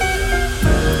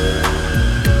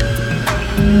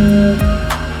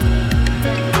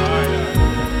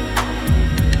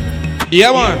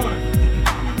Yeah, man.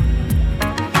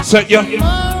 Set ya.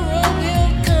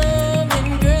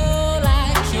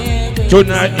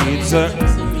 Tonight it's a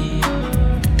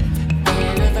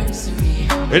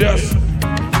it is.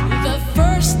 The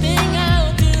first thing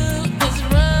I'll do is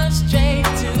run straight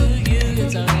to you.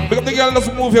 Pick up the girl,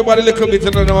 let's move your body a little bit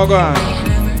and then we're going.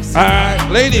 Alright,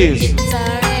 ladies.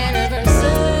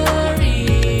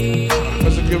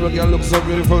 Let's give a girl look so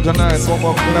beautiful tonight. Come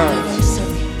on, class.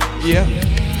 Yeah.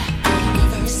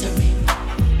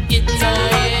 It's our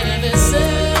anniversary.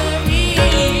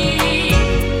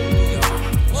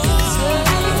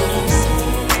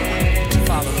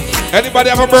 Anybody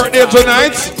have a birthday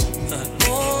tonight?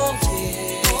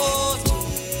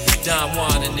 Don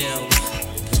Juan and them.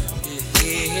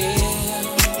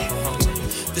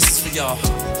 This is for y'all.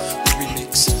 The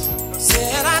remix.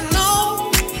 Said I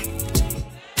know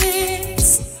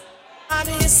it's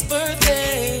his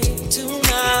birthday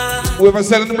tonight. We have a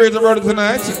celebrating birthday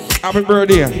tonight. Happy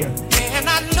birthday. And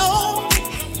I know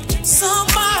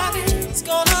somebody's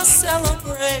gonna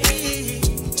celebrate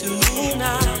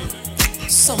tonight.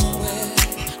 Somewhere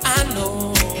I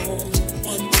know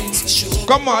one thing's for sure.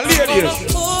 Come on,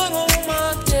 ladies. Put on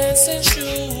my dancing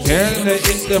shoes And they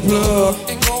hit the floor.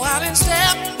 and go out and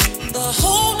step the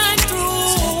whole night through.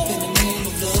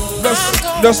 That's.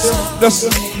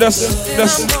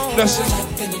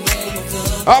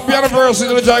 Happy anniversary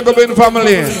to the Jacobin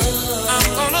family. I'm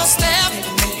gonna step.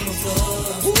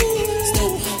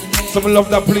 Some love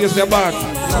that place there back.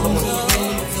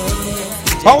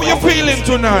 How are you feeling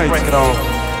tonight? Break it on.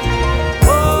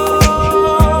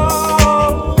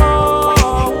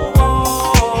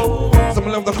 Some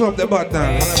love the club there back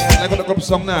now. I got the club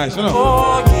song nice, you know.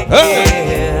 Oh,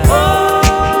 yeah.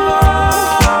 Hey.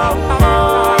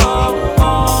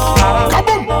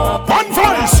 Come on, one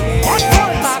voice.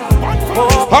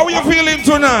 How are you feeling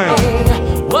tonight?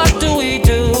 What do we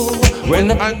do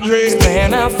When Andre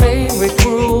and our favorite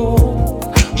crew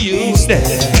use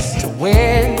that to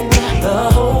win the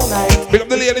whole night? Pick up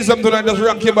the ladies up tonight, just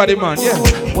rock your body, man. Yeah.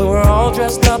 When we're all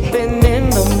dressed up and in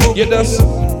the mood, You just,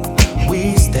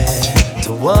 we stand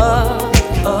to what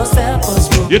a step us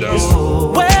will you just.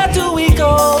 do. Where do we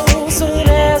go soon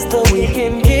as the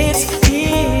weekend gets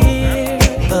here?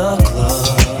 The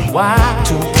club. Why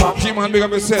to talk? G-Man, big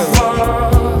up yourself.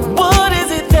 What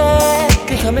is it that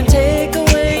can come and take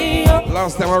away your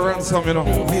Last time I ran some, you know.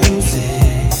 music?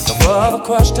 The other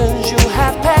questions you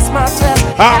have passed my test.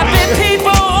 Ah, Happy yeah.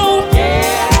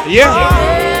 people,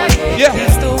 Yeah. Yeah.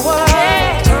 it's the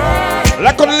word.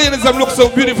 Like how the ladies them look so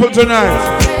beautiful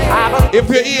tonight. If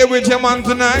you're here with your man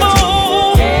tonight,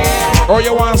 or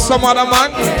you want some other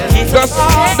man, just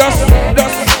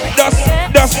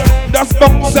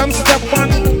bounce and step on.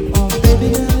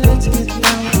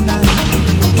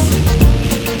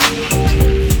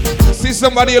 See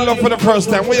somebody you love for the first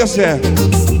time, what you say?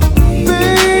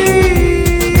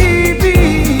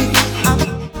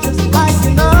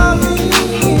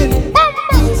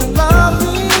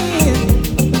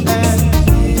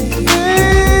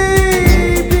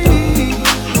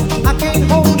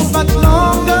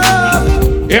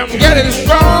 I'm getting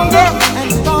stronger,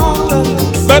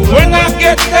 but when I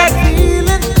get that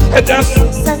feeling, it just,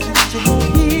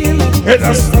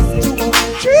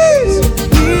 jeez.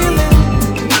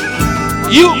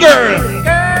 You girl,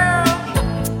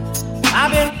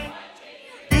 I've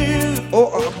been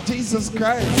oh Jesus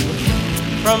Christ,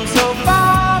 from so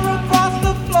far across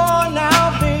the floor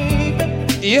now,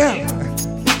 baby. yeah.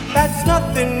 That's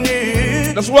nothing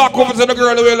new. Let's walk over to the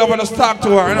girl who we love and just talk to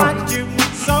her, you know. Watched you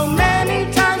so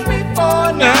many times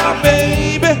before now. Now,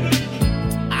 baby,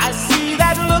 I see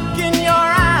that look in your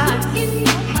eyes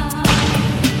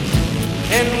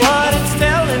and what it's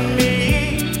telling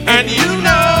me. and you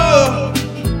know,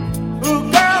 Ooh,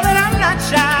 girl, that I'm not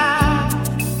shy.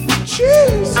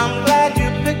 jeez. I'm glad you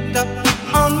picked up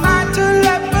on my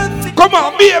telepathy. Come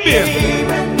on, baby.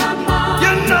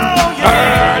 You know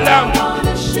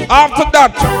After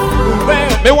that,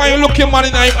 me want you look him man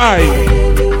in the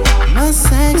eye. my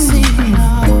sexy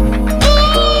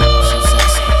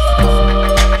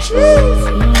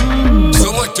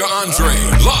Selector Andre,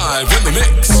 live in the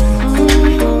mix.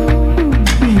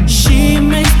 She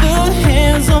makes the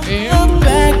hands on the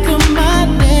back of my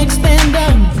neck stand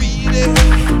up.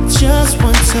 Just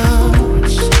one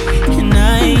touch, and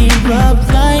I erupt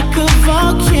like a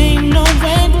volcano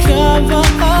and cover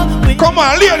up with. Come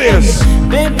on, ladies.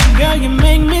 Baby girl, you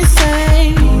make me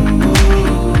say,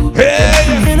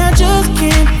 Hey. and I just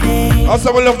can't think.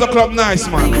 Also, we love the club nice,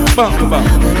 man. Bam,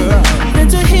 bam. And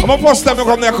to hit I'm a first time to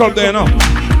come to the club there, you know.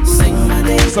 sing my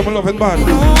days So we love it bad.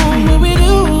 on, when we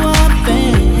do our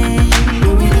thing,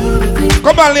 when we do the things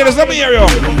Come on, ladies, let me hear you.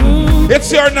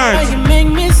 It's your night. You make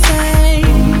me say,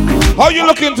 How you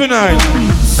looking tonight?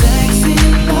 sexy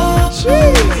love,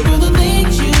 for the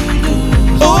things you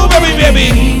do. Oh, baby,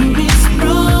 baby. Keep me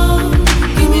strong,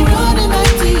 keep me running back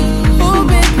to you. Oh,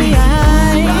 baby, I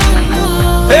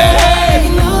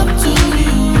love to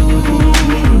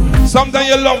you. Sometimes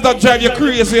you love that drive you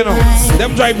crazy, you know.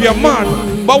 Them drive you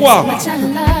mad. But what? Much I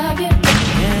love you.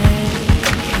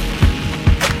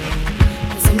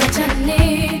 So much I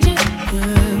need you.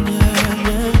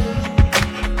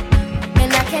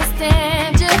 And I can't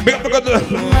stand you. Big up to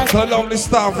the lovely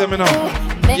staff, them, you know.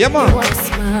 Make Yeah, me man. wanna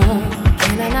smile.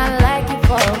 Can I not like you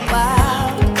for a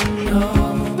while?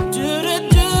 No.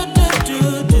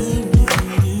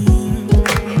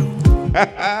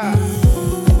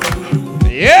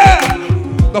 Yeah!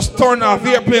 Just turn off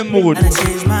the airplane mode. And I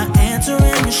changed my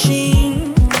answering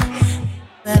machine.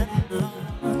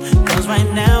 Cause right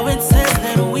now it says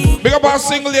that we Big up our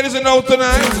single ladies in out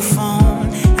tonight. the phone.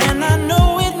 And I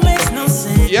know it makes no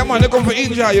sense. Yeah, man, you come for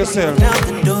enjoy yourself. Out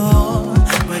the door,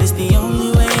 but it's the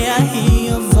only way I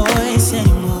hear your voice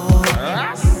anymore.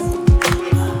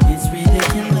 It's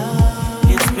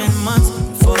ridiculous. It's been months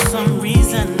for some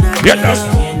reason I Yeah, that's-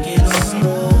 can't get over.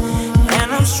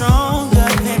 And I'm stronger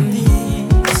than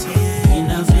this.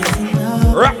 Enough is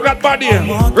enough. Rock that body.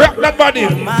 Rock that body.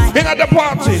 In at the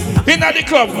party. In at the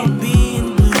club.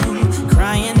 Being blue,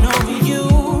 crying over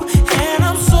you, and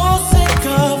I'm so sick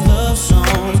of love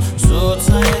songs, so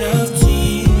tired of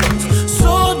tears,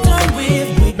 so done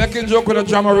with Making joke with a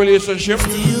drama relationship. So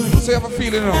you have a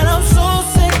feeling and now. I'm so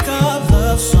sick of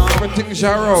love songs, Everything's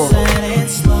around. sad and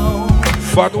slow.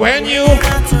 But when you And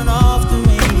I turn off the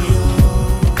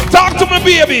radio. talk to me,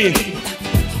 baby.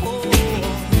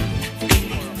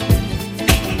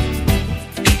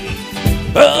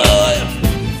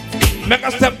 Make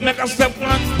a step, man.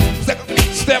 Step,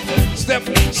 step, step,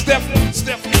 step,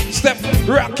 step, step.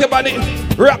 Rock your body,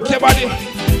 rock your body.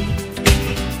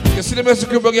 You see the message,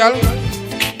 girl?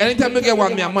 Anytime you get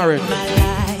one, me, I'm married. My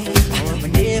life will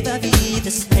never be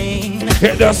the same.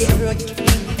 Hit us, Girl, you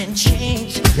came and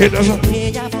changed. hit us. The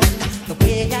way I walk, the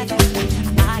way I talk,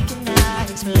 I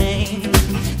cannot explain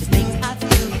the things I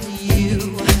feel for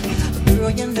you. Girl,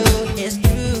 you know it's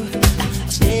true.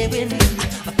 Stay with me,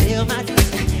 I feel my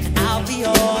dreams, and I'll be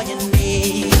all you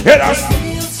need. Hit us.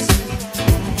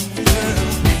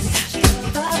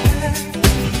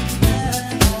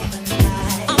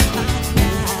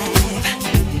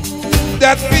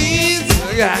 That means,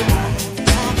 yeah.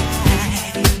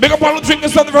 Big up all the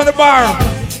drinkers something from the bar.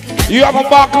 You have a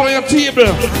bottle on your table.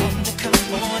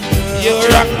 You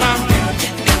rock, man.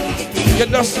 You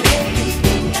just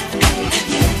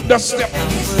step,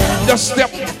 just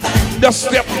step, just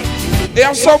step.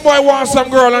 Yeah, some boy wants some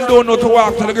girl and don't know to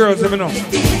walk to the girls, you know.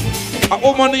 A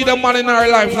woman need a man in her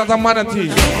life, not a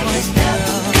manatee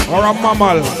or a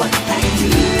mammal.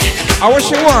 I wish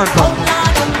she want.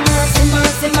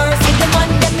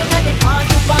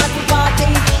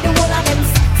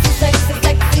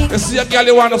 You see a girl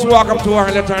you want us walk up to her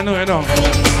and let her know, you know.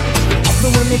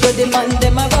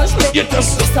 You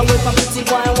just Now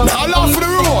laugh for the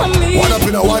road. One up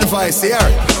in a one vice here.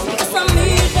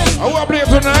 I will play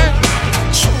tonight.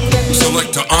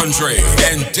 Selector Andre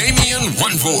and Damien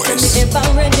One Voice. If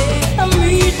I'm ready, I'm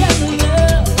needing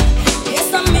love.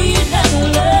 Yes, I'm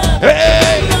needing love.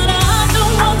 Hey, But I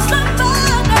don't want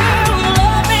somebody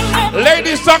loving me.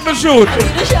 ladies, talk the shoot.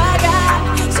 The shy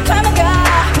guy, some kind of guy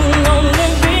who'll only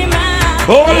be mine.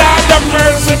 Oh Lord have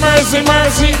mercy, mercy,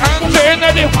 mercy. And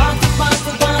the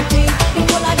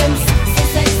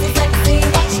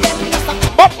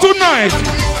But tonight,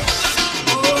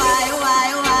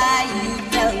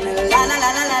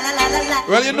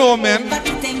 well, you know, man.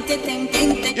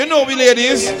 You know, we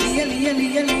ladies.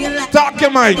 Talk your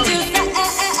mind.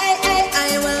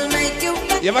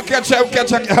 You ever catch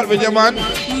a girl with your man?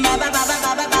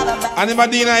 And him a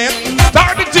dinner, yeah?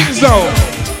 Talk the things now.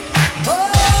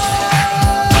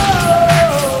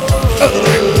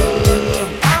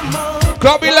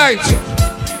 Clubby light.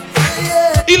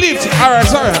 Elite. Alright,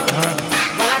 sorry.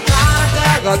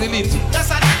 That's elite.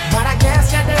 But I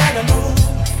guess you didn't move.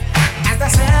 As they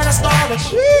said, the story.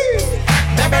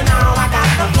 Baby, now I got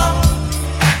the flow.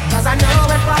 Cause I know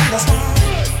it from the start.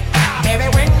 Baby,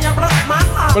 when you broke my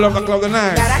heart, Pull up the club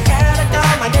tonight. that I can't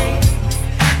ignore my name.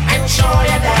 I'm sure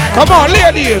you did. Come on,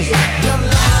 ladies. You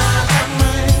lied to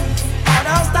me. All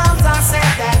those times I said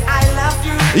that I love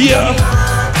you. Yeah. You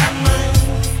lied to me.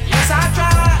 Yes, I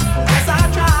tried. Yes, I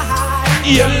tried.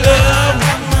 You love.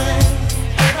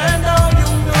 Even though you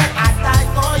knew I'd die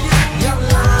for you. You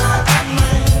lied to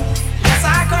me. Yes,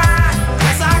 I cried.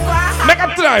 Yes, I cried. Make a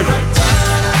drive.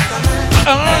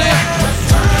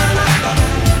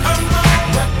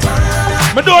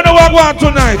 go on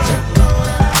tonight.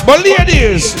 But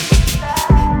ladies,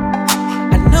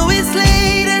 I know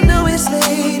it's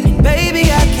late, baby,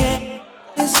 I can't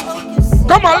focus.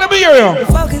 come on, let me hear you.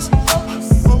 Focus.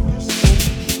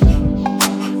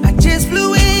 I just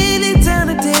flew in town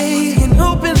today and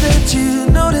hoping that you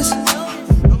notice.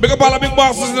 Big up all the big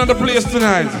bosses in the place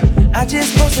tonight. I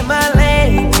just posted my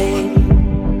lane.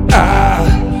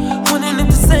 Wondering if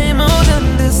the same old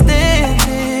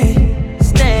understanding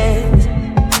stands.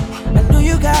 I know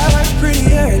you got work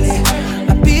pretty early.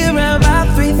 I'll be around by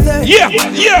 3:30. Yeah.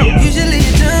 Usually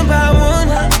you're done by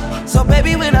 1. So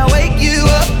baby, when I wake you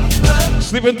up,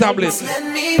 Sleeping tablets. let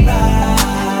me ride.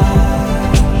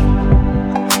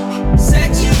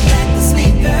 Sex you back to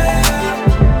sleep, girl.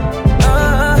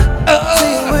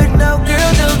 Say a word now,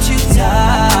 girl, don't you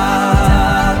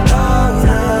talk.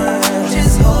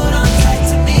 Just hold on tight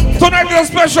to me, girl. Tonight is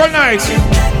a special night.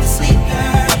 Back to sleep,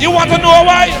 girl. You want to know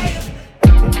why?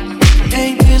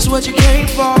 Ain't this what you came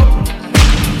for?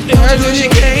 That's what you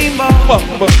came for.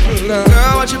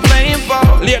 Girl, what you playing for?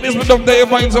 Ladies, we don't tell you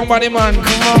find somebody, man.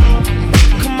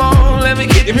 Come on, let me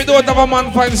get If you don't have a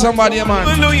man, find somebody, man.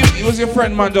 It was your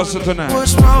friend, man, just tonight.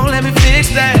 what's wrong, let me fix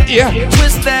that. Yeah.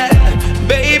 Twist that.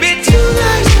 Baby,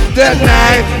 tonight, That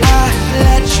night. I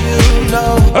let you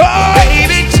know. Oh!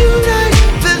 Baby, tonight,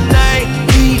 the night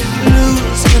we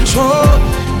lose control.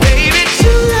 Baby,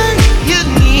 tonight, you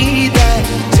need that.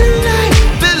 Tonight,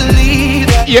 believe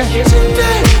that. Yeah.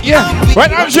 Tonight, Yeah. I'll be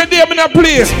When I'm sure they in a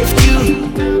place, with you.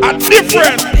 a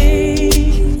different.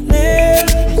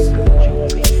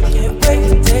 Can't wait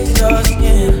to taste your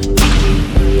skin.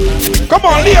 Come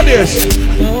on, ladies.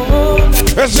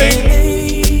 Let's sing.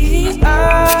 I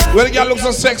Well, the girl looks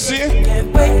so sexy.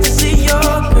 can't wait to see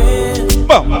your grin.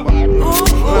 Boom.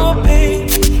 Ooh, babe,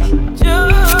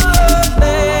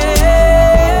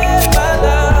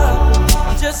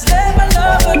 just let my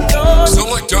love adore you.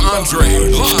 Selector Andre,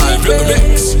 live in the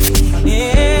mix.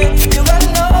 Yeah, you gotta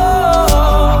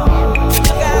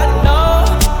know,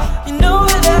 you know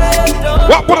that I adore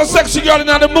What put a sexy girl in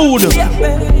the mood? you,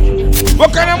 babe.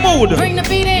 What kind of mood? Bring the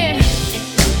beat in.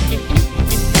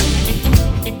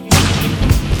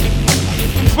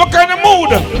 What kind of mood?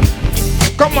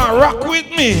 Come on, rock with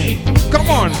me. Come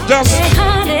on, just.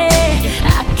 Honey,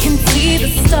 I can see the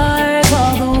stars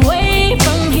all the way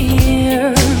from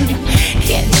here.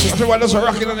 Can't you Everyone just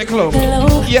rocking in the club.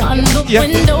 blow Yeah, on the yeah.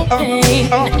 window pane?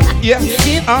 Yeah.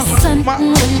 Feel the sun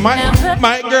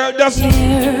My girl just.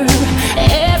 here.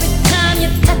 Every time you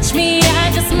touch me,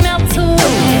 I just melt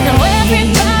away. Now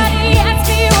everybody asks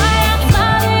me why I'm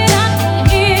smiling out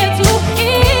from ear to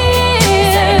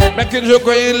ear. Making joke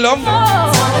when you in love.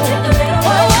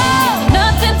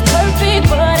 Nothing's perfect,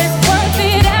 but it's worth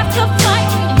it after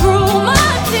fighting through my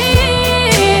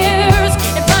tears.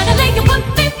 And finally you put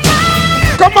me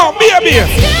right. Come on, baby. You're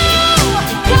the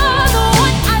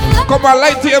one I love. Come on,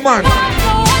 light to your man. You're the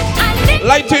one I need.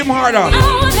 Light to him harder.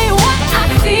 Only one I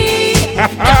see.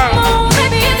 Come on,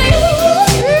 baby, it's you.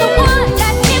 The one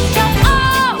that gives your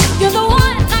all. You're the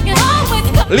one I can always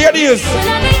go to Ladies, when I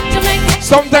need to make it.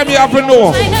 sometimes you have to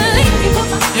know. Finally, you put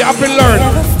my You have to learn.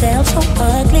 Never felt so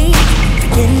ugly,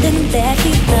 pretending that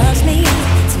he loves me.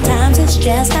 Sometimes it's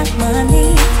just not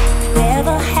money.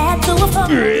 Never had to afford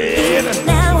me.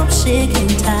 Now I'm sick and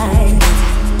tired.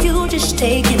 You just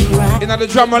taking right. In the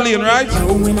drama lane, right?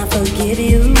 Oh, when I forgive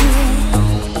you,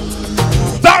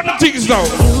 Start the things now.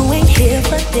 you ain't here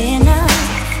for dinner.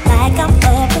 Like I'm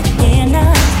up for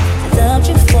dinner. I loved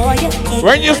you for your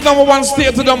When you're number one,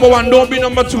 stay to number one. Don't be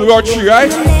number 2 or 3, right?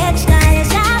 next guy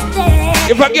is out there.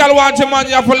 If a girl wants a man,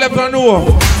 you have to let her know.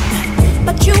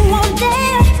 But you won't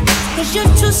dare, cause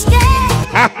you're too scared.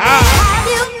 Have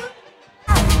you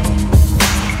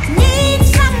need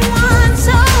someone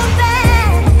so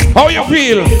bad, How you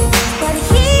feel? but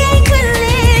he ain't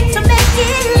willing to make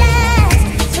it last.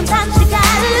 Sometimes you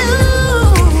gotta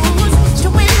lose to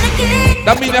win the game.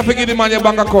 That means you have to give the man your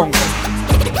bank account.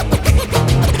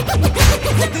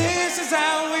 This is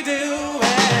how we do it.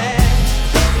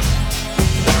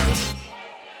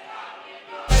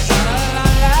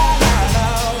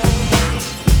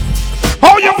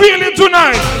 How you feeling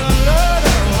tonight?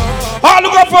 How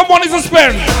look up for money to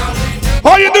spend?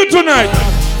 How you do tonight?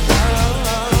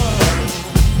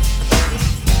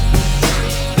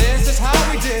 This is how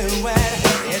we do it.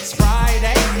 It's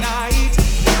Friday night,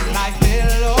 and I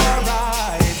feel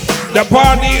alright. The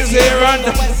party is here and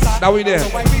now we there.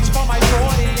 So I reach for my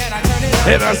 40 and I turn it up.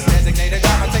 Hit us. Designated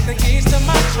driver, take the keys to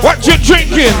my truck. What you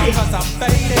drinking? Cause I'm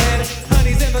faded.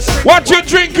 Honey's in the street. What you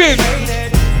drinking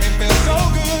Faded. It feels so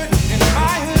good in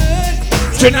my hood.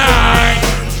 tonight?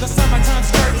 The summertime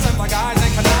skirts and the guys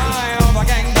ain't canine. All the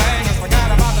gangbangers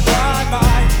forgot about the drive.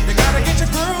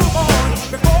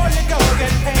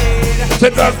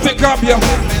 Take that pick up, yeah.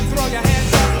 And throw your hands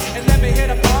up and let me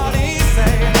hit a party. Say,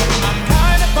 I'm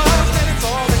kind of buzzed and it's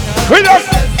all because. Read us.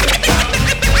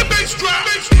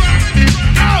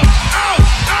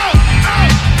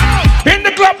 In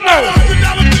the club now.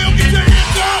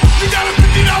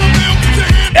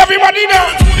 Everybody now.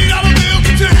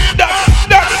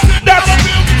 That's.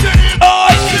 Oh.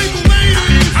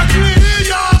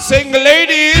 Single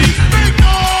ladies.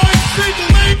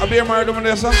 I'll be a married woman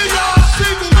there, sir.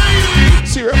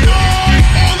 Serious.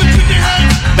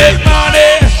 Make money.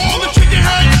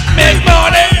 Make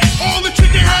money.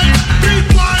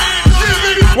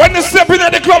 When they step in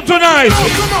at the club tonight.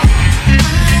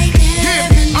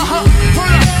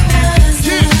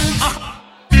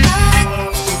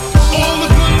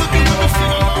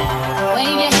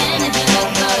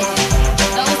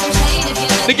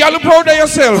 The girl who proud of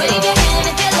yourself.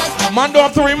 Man don't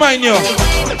have to remind you.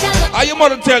 How your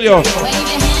mother tell you?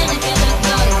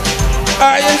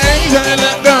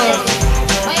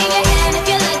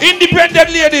 Independent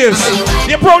ladies.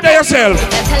 You're proud of yourself.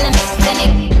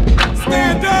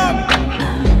 Stand up.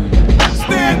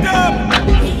 Stand up.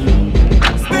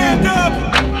 Stand up.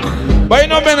 But you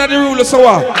know men are the ruler, so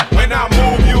what? When I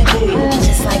move, you move.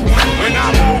 Just like that. When I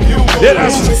move, you move. Yeah,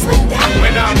 that's Just like that.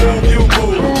 When I move, you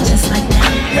move. Just like that.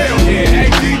 Hell yeah. Hey,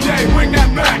 DJ, bring that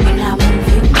back. When I move,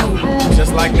 you move.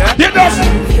 Just like that. yeah, that's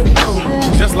You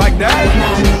move. Just like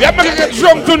that. you're making get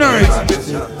drunk tonight.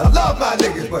 I love my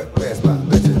niggas, but where's my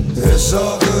bitches? It's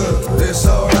all good, it's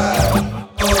alright.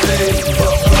 All day,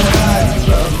 fuck all night.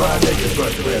 Love my niggas,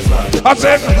 but where's my bitches? I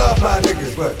said, I love my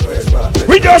niggas, but where's my bitches?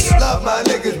 we just I love my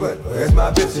niggas, but where's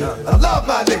my bitches? I love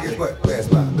my niggas, but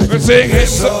where's my bitches? we're saying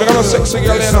it's because of sexy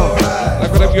girl, you know.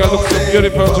 Like when the girl looks so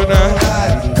beautiful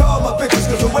tonight. Call my bitches,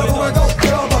 cause wherever I go,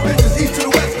 call my bitches east to the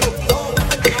west.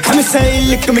 I'm say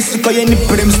lick me sick of your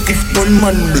nipple, them stiff on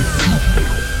Monday.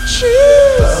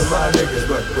 Love my niggas,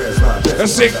 but where's my bitches?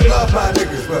 Let's sing. Love my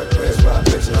niggas, but where's my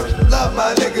bitches? Love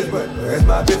my niggas, but where's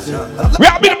my bitches? We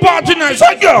have been the party tonight, so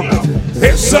go.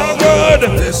 It's so good.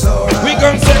 It's alright. We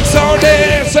gon' sex all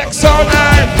day, sex all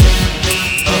night.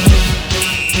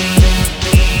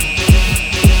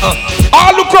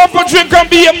 All look up and drink and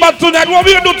be a man tonight. What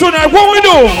we do tonight? What we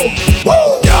do?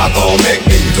 Y'all gon' make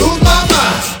me lose my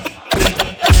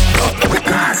mind.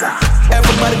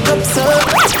 Everybody cups up.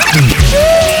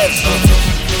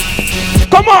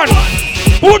 Come on.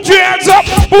 Put your hands up.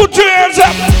 Put your hands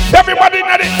up. Everybody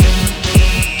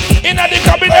in the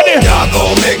come in the. Y'all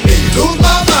gon' make me lose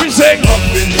my mind. We sing. Up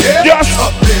in here, Yes.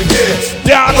 up in here.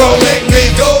 Y'all Gon' go. make me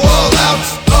go all out.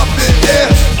 Up in here,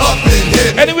 up in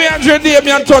here. Anyway, Andrew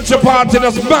Damian touch the party.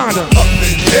 That's mad. Up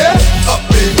in here, up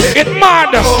in here. It's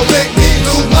mad. Gon' make me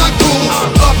lose my cool.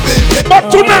 Up in here. But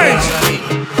tonight,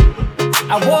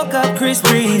 I woke up Chris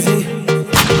Breezy.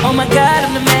 Oh my God,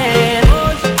 I'm the man.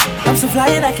 I'm so fly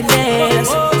and I can dance.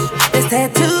 There's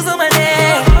tattoos on my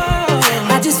neck.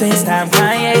 I just FaceTime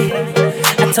Kanye.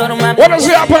 I told him I'm what is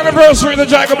your happy anniversary in the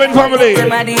Jacobin family? in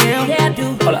my DM. Yeah, I do.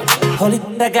 Hold up. Holy,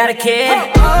 I got a kid.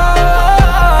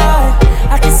 Oh,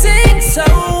 I can sing so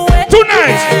well.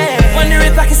 Tonight. Wonder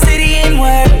if I can say the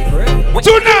N-word.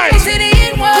 Tonight. Say the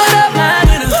N-word. What up, my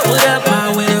winner? What up,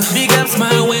 my winner? Big ups,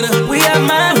 my winner. We are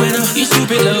my winner. You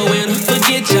stupid little winner.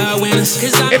 Forget y'all winners.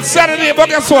 Cause I'm It's Saturday, but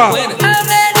guess what? I'm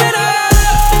that winner.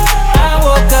 I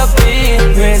woke up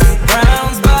in Chris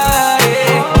Brown's body.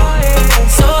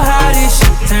 So how this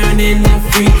shit turned into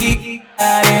freaky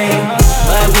body.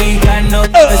 But we got no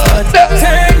choice but to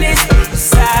turn this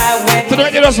sideways.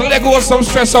 Tonight you just let go of some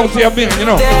stress out here, man, you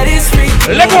know. That is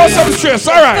freaky. Let go of some stress,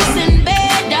 alright. In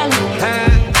bed, darling.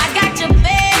 I got your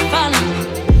bed falling.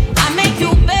 I make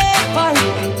you bed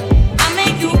falling. I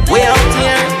make you bed. We out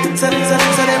here. Seven,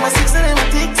 them a six, them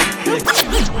a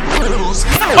six.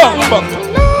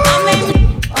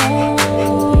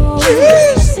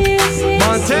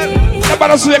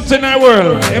 Nobody select in our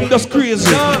world. I'm just crazy.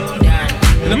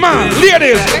 Man,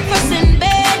 ladies. Breakfast in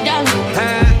bed, darling.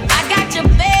 I got your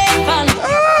bed falling.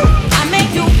 I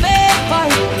make you bed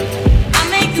falling. I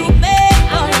make you bed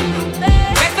falling.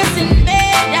 Breakfast in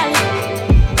bed,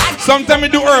 darling. Sometimes we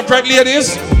do earth, right,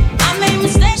 ladies? I made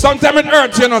mistakes, Sometimes it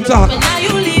hurts, you know, talk. but now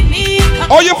you leave me.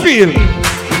 How you feel?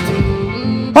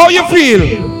 How you feel?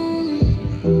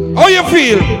 How you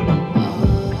feel?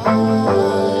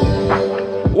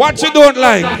 What you don't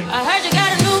like? I heard you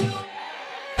got a new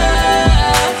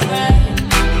girlfriend,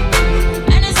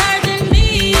 and it's hurting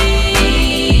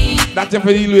me. That's if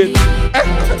you deal with. I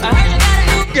heard you got a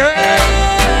new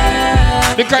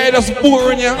Girl. Because you're just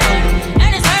boring, yeah.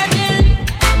 and it's hurting.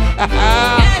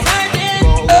 Yeah, it's hurting.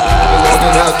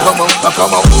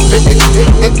 Come on. Do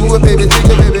it, baby, take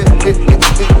it, baby.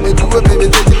 Do it, baby,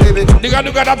 take it, baby. The girl girl,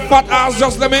 you got that fat ass,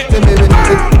 just let me.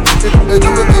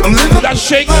 That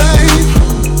shake.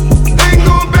 Ain't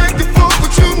going back to fuck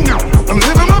with you now. I'm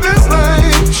living my best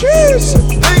life. Cheers.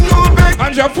 Ain't going back.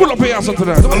 Andrew, pull up your ass to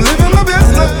that. I'm living my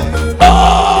best life.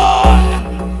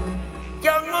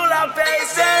 Young Moolah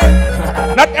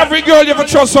Basin. Not every girl you ever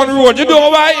trust on the road. You know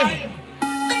why?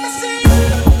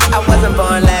 I wasn't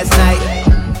born last night.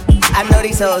 I know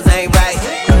these hoes ain't right.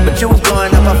 But you was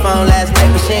blowing up her phone last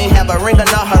night. But she ain't have a ring or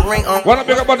not her ring on. Wanna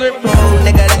big about it?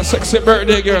 Nigga, that sexy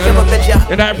birthday girl.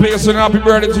 In that place, and happy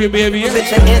birthday to you, baby.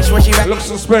 bitch an inch when she Looks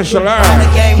so special, How alright?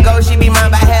 the game goes, she be mine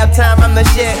by halftime. I'm the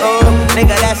shit, ooh.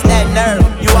 Nigga, that's that nerve.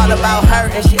 You all about her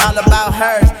and she all about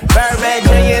hers. Birdman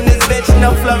Jr. and this bitch,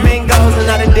 no flamingos. And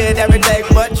I done did every day,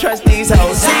 but trust these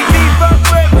hoes. See me fuck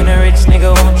with when a rich nigga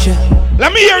want you.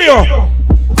 Let me hear you.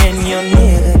 And your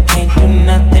nigga can't do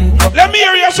nothing. Let me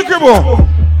hear you, Scribble.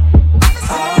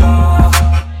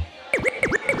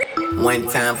 One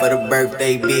time for the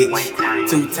birthday, bitch.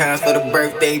 Two times for the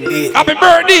birthday, bitch. Happy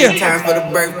birthday. Three times for the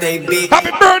birthday, bitch.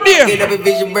 Happy birthday. Get up if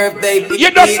it's your birthday, bitch.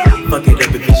 You just. Fuck it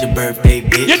up if it's your birthday,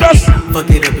 bitch. You just. Fuck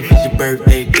it up if it's your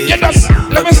birthday, bitch. You just.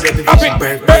 Let me see. Happy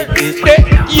birthday.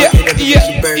 Yeah, yeah, yeah,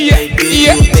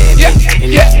 yeah,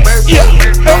 yeah.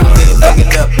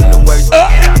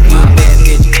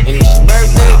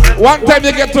 One time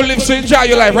you get to live, so enjoy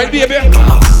your life, right, baby?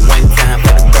 One time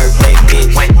for the birthday,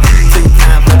 bitch. Two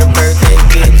times for the birthday,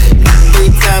 bitch.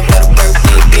 Three times for the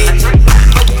birthday, bitch.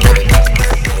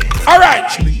 All right.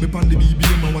 She link me on the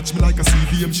BBM and watch me like a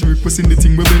CVM. She requesting the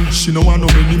thing we bend. She no want no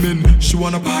many men. She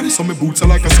wanna party, so me boots are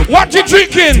like a sub. What you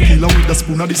drinking? Tequila with the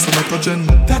spoon of the nitrogen.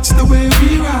 That's the way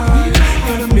we ride.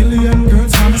 Got a million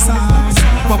girls on the side.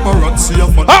 Paparazzi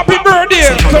of fun. Happy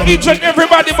birthday to each and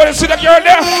everybody. But you see that girl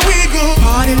there? We go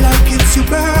party like it's your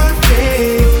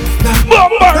birthday.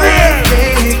 Bombardier.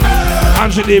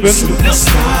 Andrew Davis.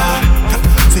 Superstar.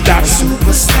 That's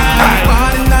superstar.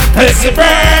 Party like it's your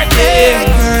birthday.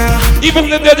 Even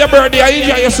if it's your birthday, I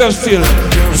enjoy yourself still.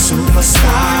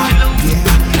 superstar.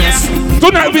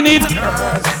 Tonight we need.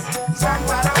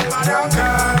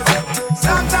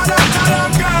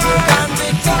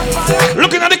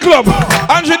 Looking at the club,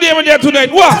 Andrew Damon there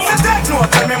tonight. What?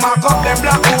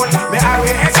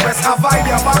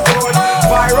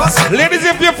 Ladies,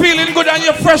 if you're feeling good and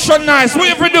you're fresh and nice, what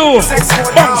you do?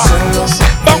 Bounce,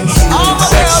 bounce,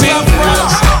 sexy.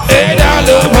 Hey, I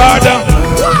love harder.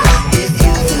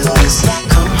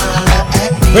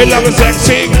 We love it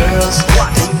sexy.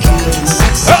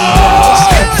 Oh!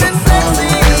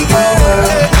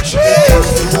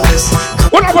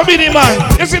 What up, a mini man?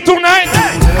 Is it tonight?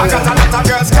 I got a lot of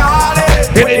girls calling.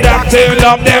 Hit the doctor,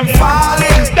 love them.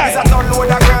 Falling. Cause I don't know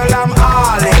the girl I'm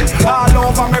hauling. All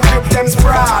over me grip them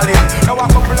sprawling. Now a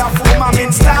couple of fool I'm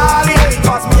installing.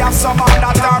 Cause me have some of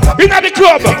that are in at the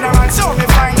club. ignorant, so me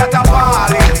find that I'm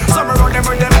falling. Some run them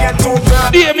with them get too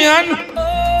bad. Damien.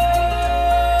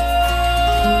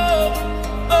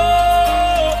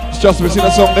 Just we see the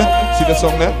song there? See the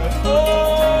song there?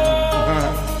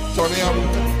 Turn it up.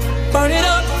 Burn it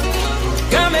up.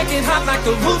 Girl, make it hot like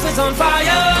the roof is on fire.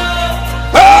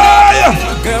 Hey!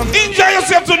 Enjoy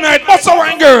yourself tonight. What's a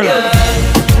wine, girl?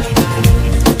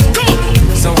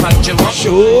 So hot you want.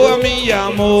 Show me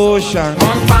your emotion.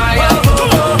 On fire.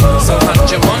 So hot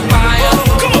you want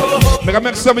fire. Make I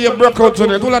make some of your broke out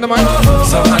tonight. Hold on, man.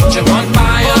 So hot you want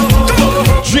fire.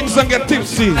 Drinks and get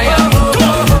tipsy.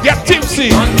 Get tipsy.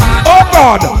 Oh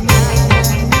God.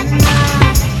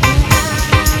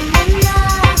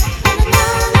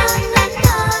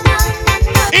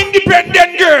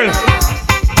 Independent girl.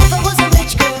 If I was a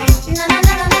rich girl, na na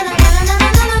na na na na na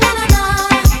na na na na.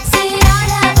 See,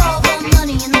 I'd have all the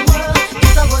money in the world.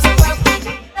 If I was a wealthy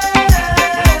girl,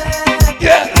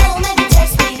 yeah. Don't make me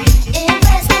test me,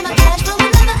 impress me, my cash flow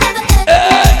will never ever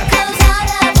end. 'Cause I'd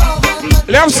have all the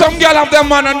money. Let some girl have them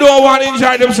man and don't want to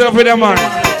enjoy themselves with them man.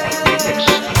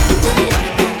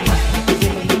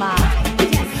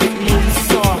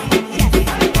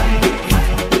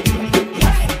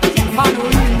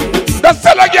 That's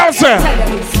tell a girl, sir.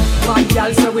 Bad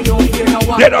girl, so we don't fear no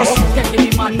one. Get us.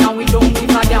 Taking the man now, we don't give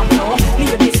a damn no.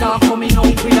 Leave this all coming out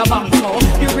with a bang so.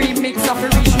 The remix of the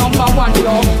reach #1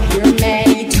 yo. Your man,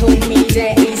 he told me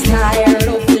that he's tired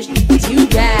of the shit you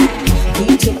got.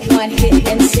 He took one hit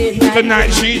and said right.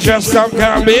 Tonight she just come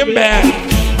coming back.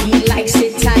 He likes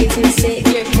it tight and said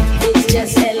your shit is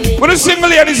just a little. What is single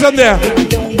ladies on there?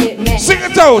 Don't get mad. Sing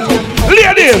it out.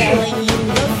 Ladies.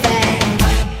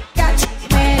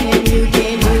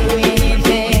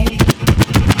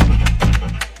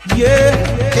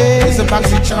 It's a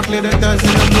box of chocolate that does in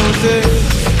the music.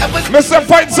 Mr.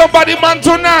 Find somebody man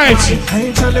tonight. I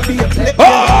ain't trying to be a player.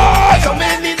 Oh! So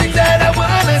many things that I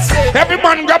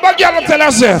girl I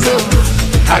said,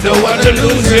 I don't want to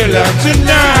lose your love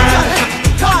tonight.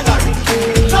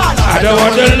 I don't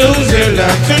want to lose your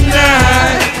love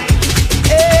tonight.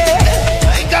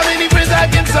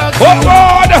 Oh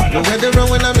God! No weather wrong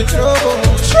when I'm in trouble.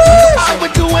 I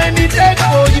would do anything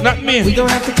for you. Not me. We don't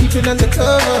have to keep it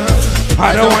undercover.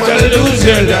 I don't want to lose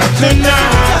your love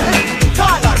tonight.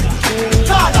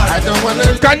 I don't want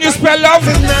to. Can you spell love?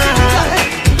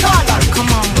 Come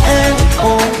on.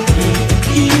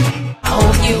 L-O-V-E.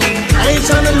 I ain't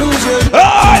trying to lose you.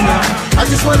 I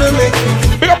just want to make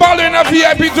you. Big up all in a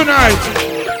VIP tonight.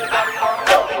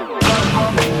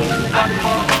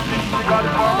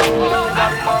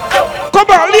 Come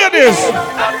on, ladies.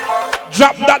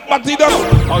 Drop that body down.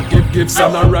 I give gifts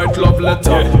and I write love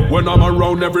letter. When I'm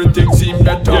around, everything seems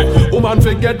better. Woman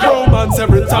forget romance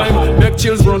every time. Make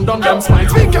chills run down them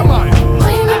spines. Speak your mind.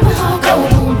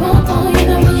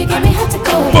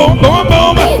 Boom, boom,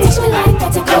 boom, boom.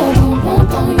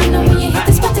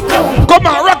 Come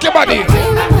on, rock your body.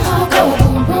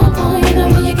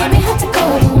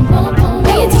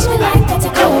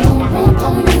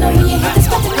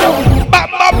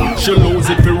 She lose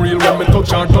it for real when me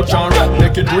touch her.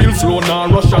 Make it real slow now,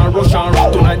 rush her.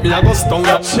 Tonight me I go stone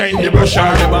that shiny brush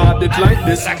her. Never had it like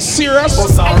this. Like serious?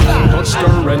 Touched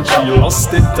her and she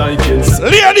lost it. I can see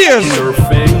ladies her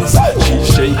face. She's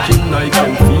shaking, I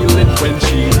can feel it when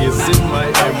she is in my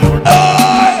emerald.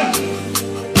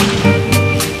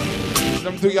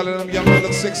 Them two y'all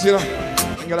look sexy, you know.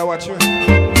 You gotta watch you.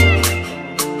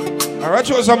 Alright,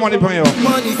 show some money from you.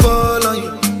 Money fall on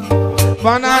you.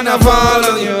 Banana fall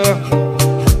on you.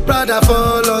 Prada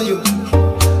fall on you.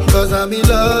 Cause I'm in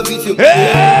love with you.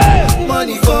 Hey!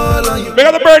 Money fall on you. Big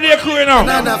up the birthday crew, you know.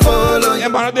 Banana fall on you. Yeah,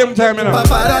 man, at them time, you know.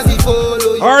 Paparazzi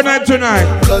follow you. All night tonight.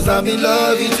 Cause I'm in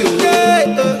love with you.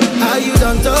 Yeah. Are you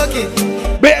done talking?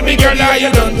 Baby girl, are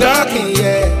you done talking?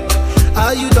 Yeah.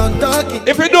 Are you done talking?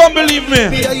 If you don't believe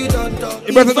me, are you done talking?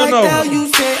 You better don't know. If I tell you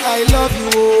say I love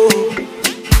you, oh.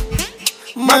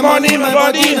 My money, my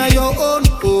body. Now your own,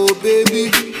 oh baby.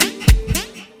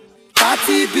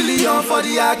 30 billion for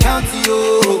the account,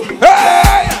 yo.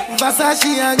 Hey!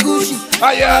 Versace and Gucci.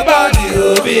 I your body,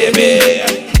 oh baby.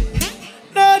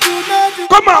 No do.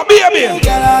 Come on, baby.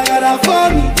 Gotta for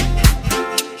me.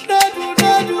 No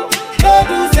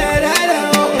do, say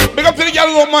that. Big up to the girl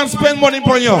who man spend money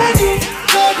upon you. No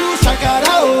do,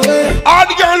 shakara, oh. All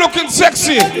the girl looking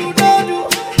sexy. No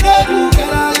do,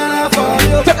 gotta for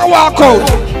you. Take a walk out.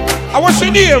 I want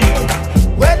your name.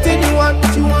 Waiting you want.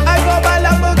 I go buy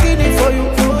Lamborghini for you.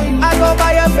 I go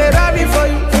buy a Ferrari for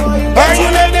you. Are you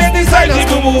lady decide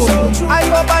to move? I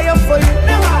go buy them for you.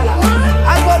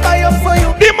 I go buy them for you.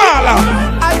 Dimala.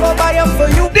 I go buy them for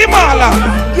you. Dimala.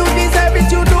 You deserve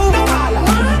it, you do.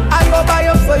 I go buy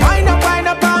them for you. Wind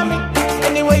up on me.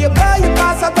 Anyway you go, you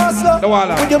pass a go slow.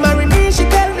 Would you marry me? She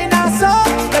tell me now so.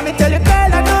 Let me tell you,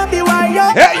 girl, I know be why you.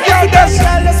 Hey, yo, that's.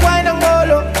 Girl, let's wine and go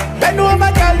low. Bend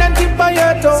over, girl, and tip on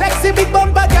your toe. Sexy big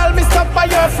bumper, girl, me stop by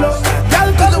your flow.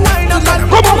 Girl, cause wine up and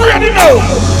come on, ready now.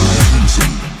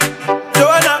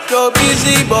 Joanna, you're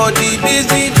busy, body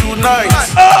busy tonight.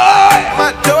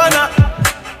 Joanna,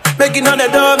 making on the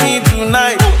dummy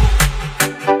tonight.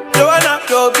 Joanna,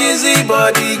 you're busy,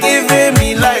 body giving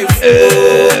me life.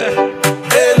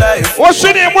 Hey, life. What's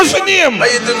your name? Why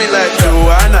you do me like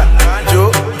Joanna?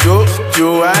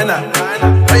 Joanna.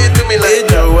 Why you do me like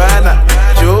Joanna?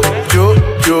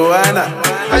 Joanna.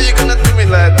 How you gonna do me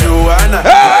like Joanna?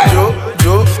 Hey!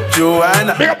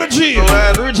 Joanna. Big up the G.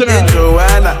 Original.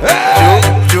 Joanna.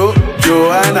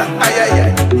 Joanna.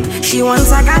 Ay. She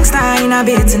wants a gangster in a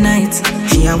bed tonight.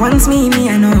 She wants me,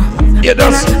 I know. Yeah,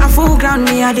 that's a full ground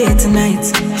me a day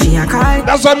tonight. She a call.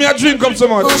 That's why me a drink up so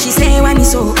much. Oh, she say when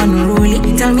it's so unruly.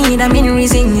 Tell me the main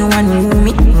reason you want to woo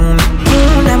me.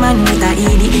 The man with a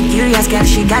ED. Curious girl,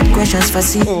 she got questions for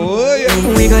see. Oh, yeah.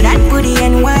 We got that booty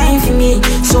and wine for me.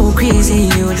 So crazy,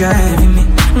 you driving me.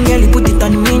 Girl, you put it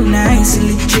on me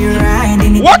nicely. She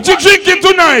riding it. What you drinking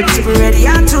tonight? Ready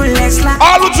on two legs like.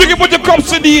 All who drinking, put your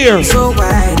cups in the air. So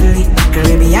widely.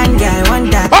 Caribbean girl,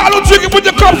 want that. All who drinking, put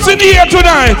your cups in the air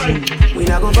tonight. We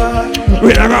not go far.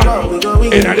 We not go.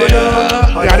 In the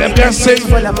blessing.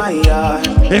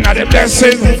 In the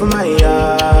blessing. For my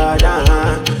yard.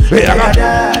 We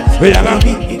are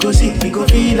you go see, you go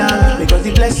feel because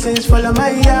the blessings follow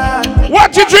my yard.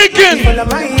 What you drinking? Follow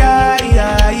my yard,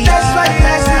 That's why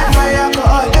I said my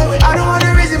alcohol. I don't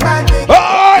wanna reason my thing.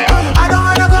 I don't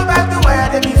wanna go back to where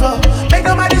I did before. Make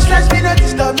nobody stress me, not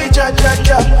disturb me, cha.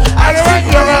 I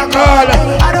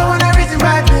don't wanna reason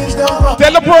my things no more.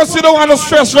 Tell the person you don't want to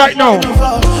stress right now.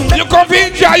 You come to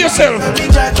enjoy yourself.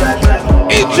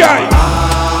 Enjoy.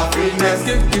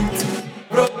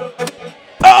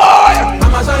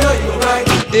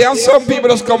 Yeah, some people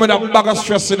just come with a bag of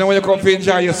stress in when you come to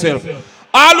enjoy yourself.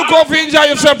 All who come to enjoy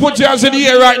yourself, put your hands in the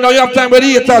air right now. You have time with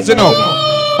the haters, you know.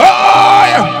 Oh,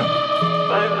 yeah.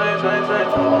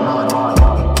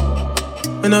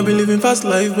 And I be living fast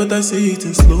life, but I say it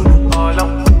in slow.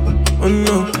 Oh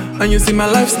no, and you see my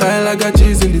lifestyle, I got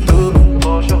cheese in the tub.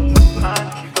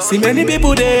 See many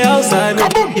people there outside.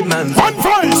 Man. One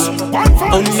voice.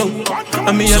 Oh no,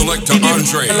 I mean Selector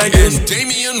Andre like and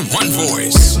Damien One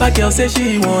Voice. My girl say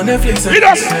she want Netflix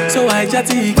and so I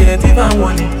chatty get even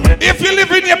want it. If you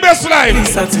live in your best life,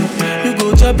 you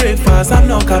go to breakfast, I'm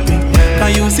not capping.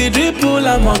 Can you see dripple,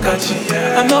 I'm not catching.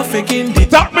 I'm not faking the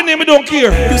talk my name, I don't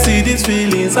care. You see these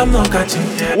feelings, I'm not catching.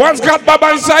 Once got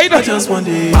Baba inside, I just want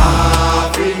the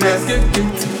happiness.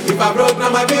 If I broke, now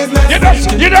my business. Get us.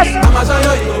 I'ma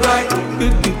show you right.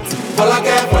 All I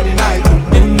care for the night.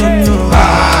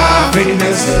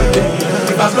 Happiness.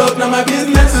 If I broke, now my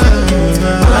business.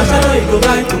 I'ma show you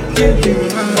right.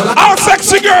 All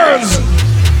sexy girls.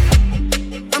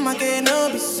 I'ma get no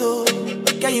be so.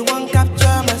 Yeah, you won't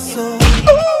capture my soul.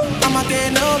 I'ma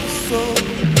get no be so.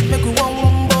 Make you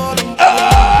one ball.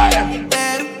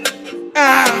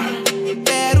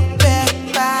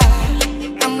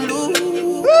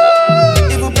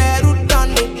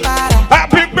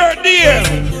 Happy birthday!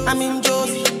 I'm in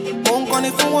Josie. Won't call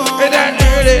it for one. Hey, that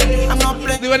dirty. I'm not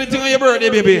playing. Do anything on your birthday,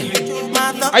 baby.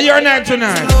 Are you on night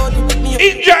tonight?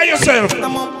 Enjoy yourself.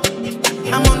 I'm on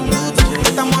duty.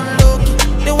 I'm on low key.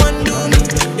 They want do me.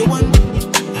 They want.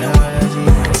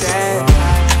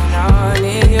 I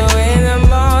need you in the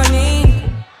morning.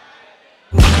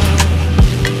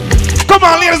 Come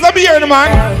on, ladies, let me hear the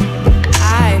man.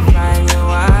 I find you,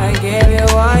 I give you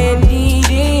what you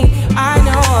need. I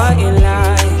know what you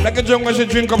like. Like a drunk when she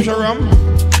drink up your rum.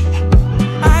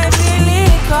 I feel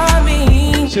it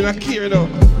coming. She not care though.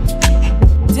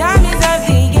 Time is of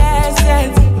the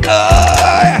essence.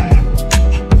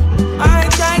 I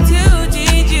try to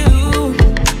teach you,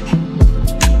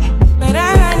 but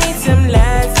I need some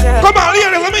lessons. Come on,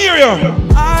 ladies, let me hear you.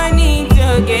 I need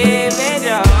to give it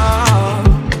all.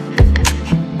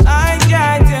 I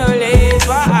try to live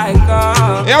what I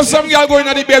got. You have some girl going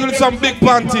to the bed with some big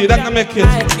panty. That can make it.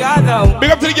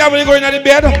 Big up to the girl when you going to the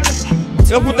bed.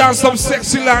 You put down some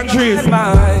sexy lingerie.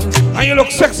 And you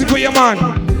look sexy for your man.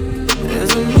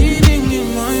 There's a meeting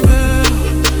in my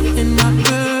bed. In my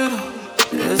bed.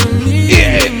 There's a meeting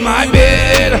yeah, in my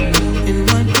bed. In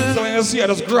my bed. So when you see her,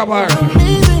 just grab her.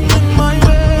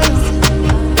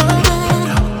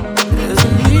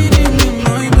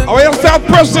 Oh, you start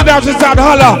pressing down, she start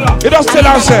holler. You just tell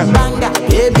her, say.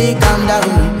 Baby, calm down,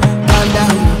 calm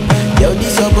down. Yo,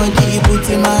 this your body, put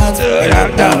in my heart.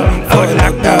 Lockdown, oh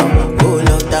lockdown, oh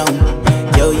lockdown.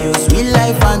 Yo, you sweet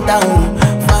life, phantom,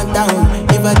 phantom.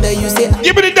 If I tell you, say.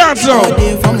 Give me the dance now.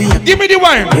 Give me the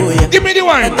wine. Give me the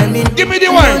wine. Give me the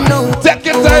wine. Take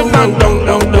your time, man.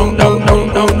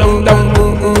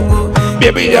 Down.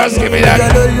 Baby, just give me that.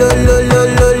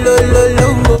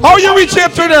 How you reach here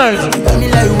tonight?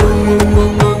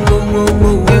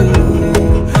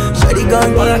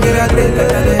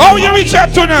 How you reach here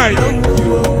tonight?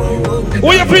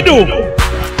 What you fi do?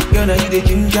 You know you the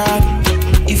ginger.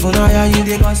 If you know how you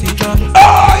the concentrate.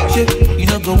 You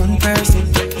know go in person.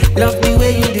 Love the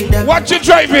way you did that. What you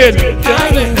driving?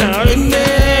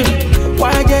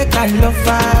 Why you can't love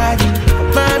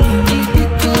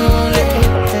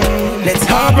let's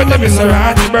hop in the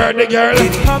Maserati, birthday girl.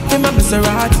 Hop in my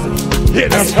Maserati. Yeah,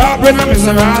 let's hop in the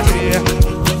Maserati.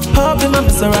 Hop in my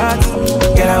Maserati.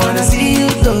 Girl, I wanna see you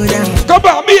go down. Come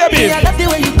on, baby. I love the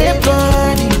way you bend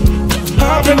body.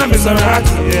 Hop in my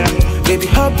Maserati, yeah. Baby,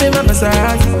 hop in my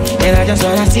Maserati. And I just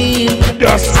wanna see you.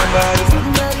 Just somebody.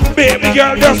 Baby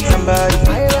girl, just somebody.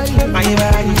 My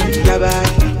body, your body.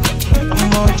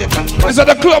 These are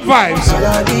the club vibes.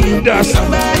 Just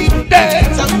somebody.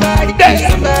 Somebody.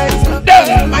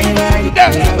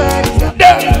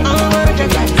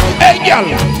 Hey, girl.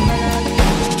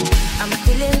 I'm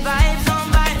feeling vibes on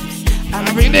vibes. I'm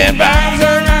feeling vibes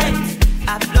on vibes. I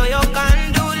blow your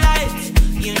candle lights.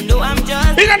 You know I'm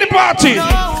just in the party.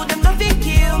 No, them nothing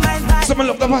kill my vibe. Someone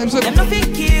love the vibes. Them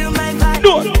nothing kill my vibe.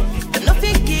 Do it. Them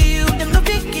nothing kill. Them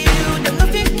nothing kill. Them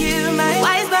nothing kill my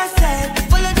wise myself.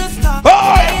 Follow the star. I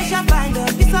shall find a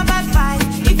piece of advice.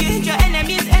 If you hate your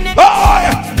enemies,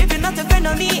 if you're not a friend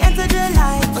of me, enter the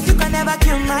light. But you can never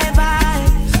kill my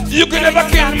vibe. You can never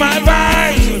kill my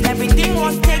vibe. Everything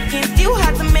was taken, still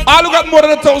had to make. All who got more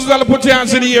than $1,000, put your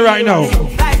hands in the air right now.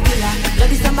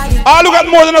 All who got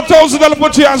more than $1,000,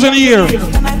 put your hands in the air.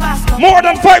 More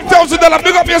than $5,000,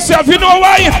 big up yourself. You know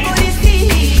why?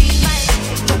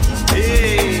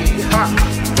 Hey, ha.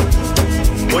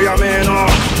 Boy, man,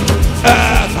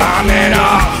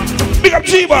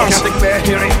 G-Boss.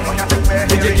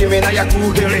 Did you give me now your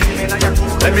cool hearing?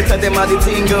 Let me tell them how the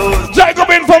thing goes. Jacob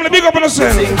in family, big up on the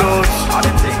cell.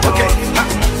 Okay,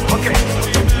 okay.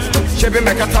 Chevy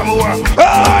make a tamua.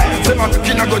 Say my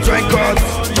kid go join cards.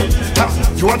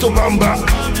 You want to bamba?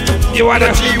 You want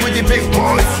to G with the big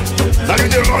boys. Now you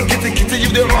the wrong, kitty, you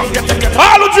the wrong, get.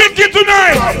 All who drink it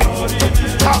tonight.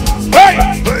 Hey!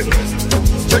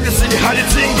 So you see how the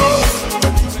thing goes?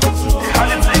 How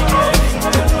the thing goes?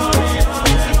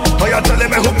 Oh, you tell me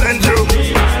who blend you?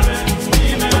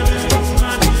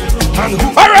 And who?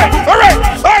 Alright,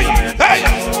 hey!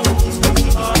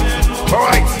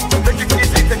 Alright, take it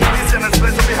easy and let's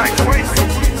play some behind twice.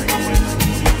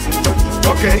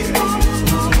 Okay.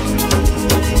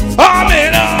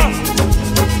 Amen.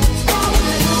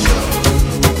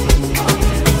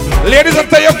 Ladies, I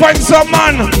tell you, find some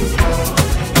man.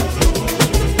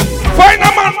 Find a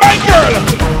man, my girl.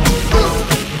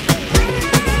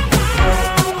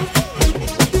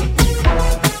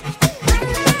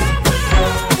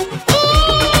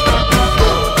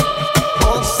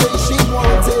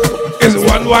 Is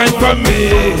one wine for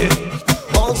me.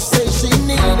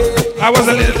 I was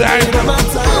a little time.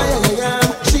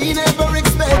 She never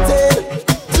expected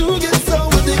to get so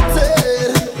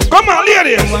addicted. Come on,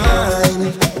 ladies.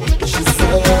 She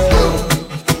said,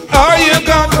 are you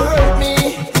gonna hurt me?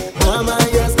 Am I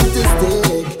a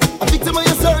statistic? A victim of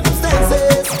your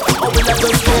circumstances? Or will I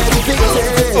just get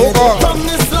evicted? Oh God. From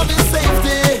this love and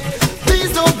safety,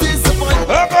 please don't disappoint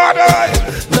me. Oh God,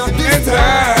 not this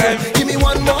time. Give me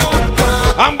one more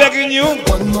time. I'm begging you.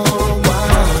 One more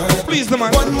wine. Please, the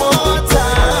man. One more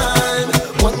time.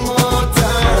 One more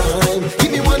time.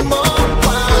 Give me one more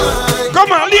wine.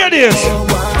 Come on, ladies.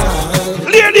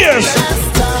 Ladies.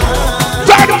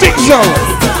 Try to think so.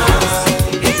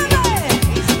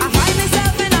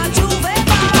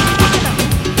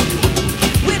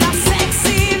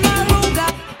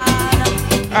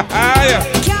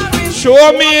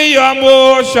 Show me your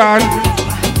emotion.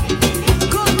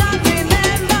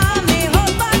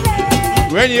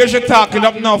 When you should talking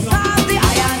up enough.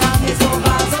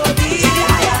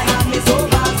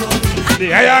 The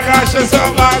Ayaga should so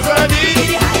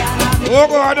oh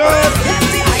God,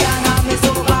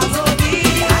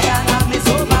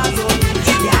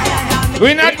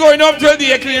 we're not going up till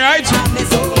the clean, right?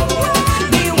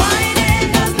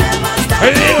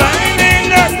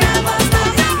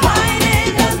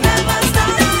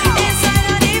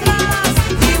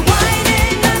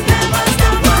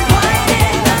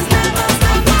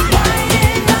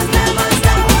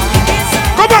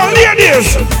 Come on,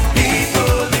 ladies!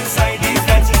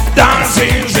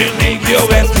 Dancing will make you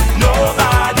wet.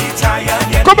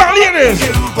 Come on, ladies!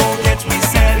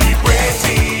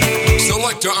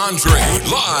 Selector Andre,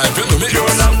 live in the mix.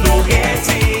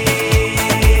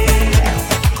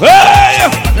 Hey!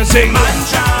 Let's sing.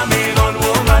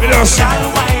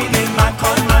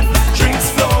 Drinks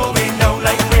flowing down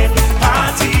like rain.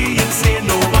 Party and say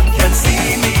no one can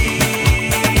see me.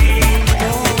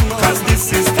 Cause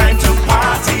this is time to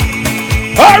party.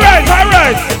 Alright.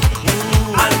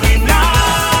 And we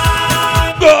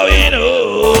not going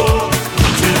home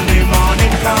till the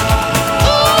morning comes.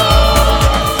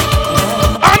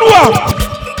 And what?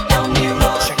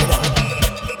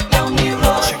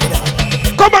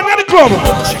 Come on, at the club.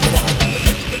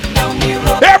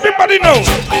 Everybody knows.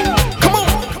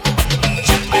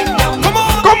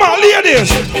 Come on, ladies.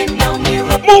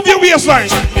 Move your waistline.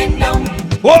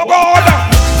 Oh God.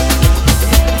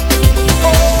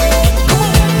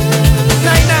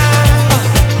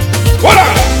 What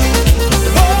up?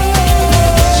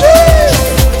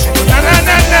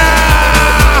 Na.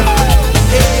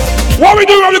 What we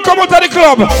do when we come out of the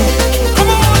club?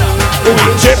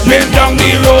 We're chipping down the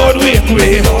road with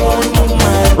we,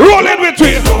 rolling with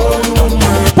we,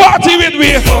 party with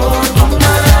we.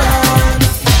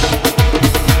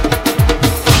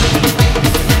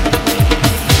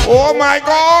 Oh my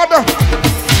God!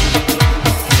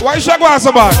 Why is Shagwa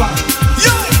so bad?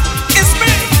 Yo, it's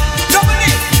me,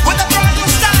 Dominic, with the brand new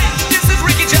style. This is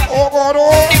Ricky Jack. Oh God,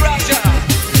 oh!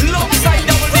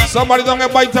 Somebody don't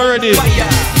get bite already.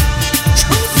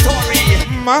 True story.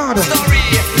 Mad. Story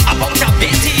about a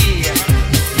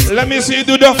bitty. Let me see you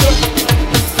do the.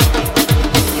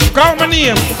 Call my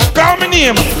name. Call my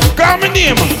name. Call my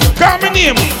name. Call my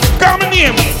name. Call my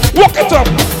name. Walk it up.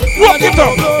 Walk it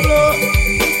up.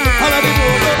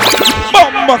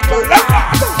 Bomba.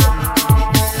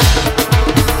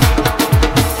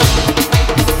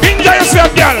 Enjoy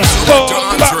yourself, girl.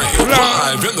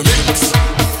 Live in the mix.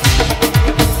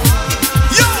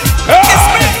 Yo, it's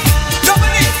me,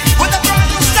 Dominic, with the brand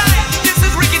new style. This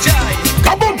is Ricky Jai.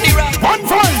 Come on, one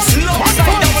voice, one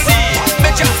voice.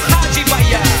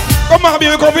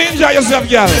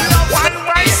 girl. One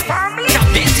rice family.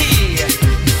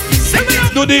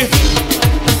 Do the.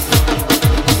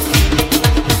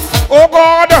 Oh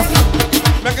God!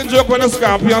 Making joke when a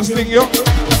scorpion sting you.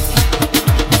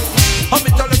 I'm a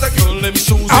little girl named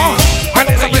Susie.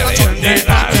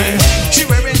 She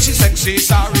wearing she sexy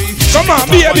sorry. Come on,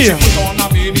 baby.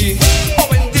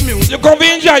 You come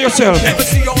to enjoy yourself.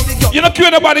 You don't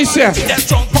care nobody say.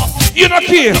 You don't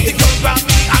care.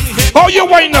 How you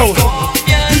wine now?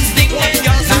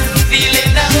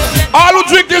 All who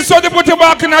drink this, so they put your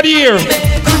back in the ear.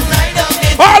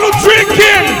 All who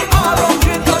drinking.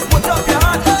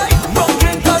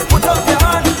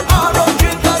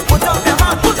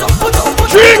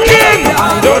 Drinking.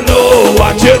 I don't know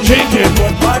what you're drinking.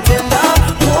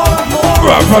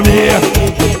 Run from here.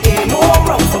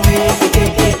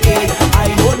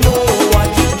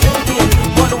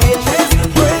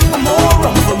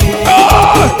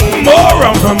 More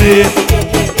rum for me.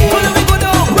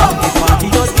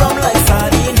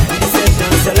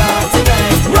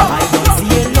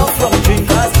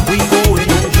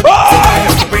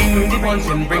 Bring the punch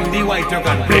and bring the white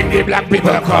gun. Bring the black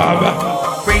people come.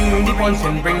 Bring the punch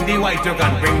and bring the white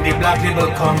gun. Bring the black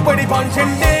people come. Put the punch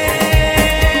in there.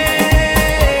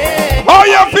 How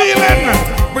you feeling?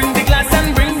 Bring the glass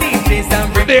and bring the place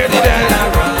and bring the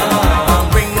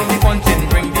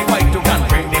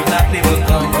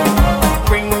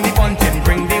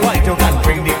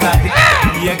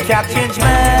you can't change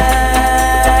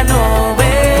man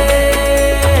away.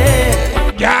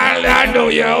 Girl, I know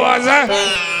you was a.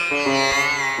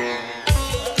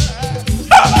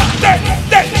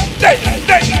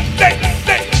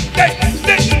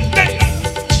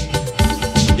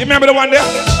 You remember the one there?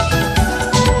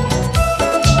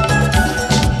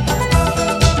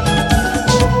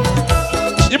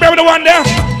 You remember the one there?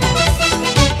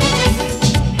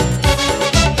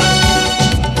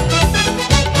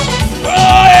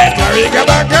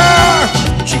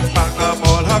 She packed up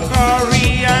all her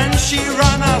curry and she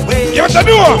ran away. Give it the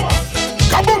door.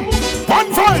 Come on. One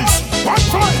voice.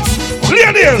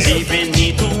 Ladies. Even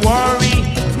need to worry.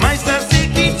 Myself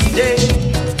sick today.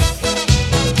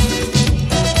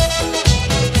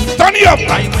 Turn it up.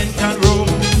 I went and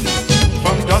roamed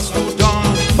from dusk to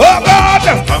dawn. Oh God.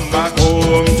 Come back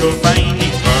home to find the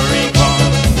curry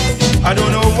gone. I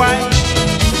don't know why.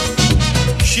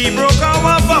 She broke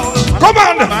our vow. Come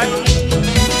on.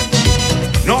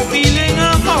 No feeling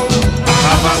of how.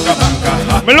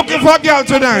 I'm looking for a girl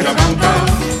tonight.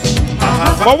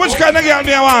 But which kind of girl do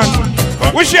you want?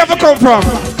 Where she ever come from?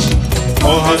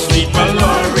 Oh, her sweet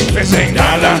Mallory.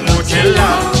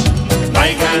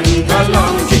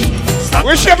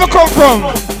 Where she ever come from?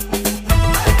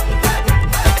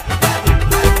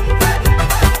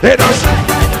 Hey,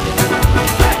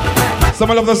 some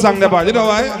love the song there, but you know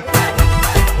why?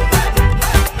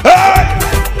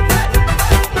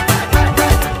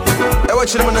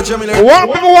 One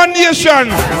people, one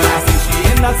nation.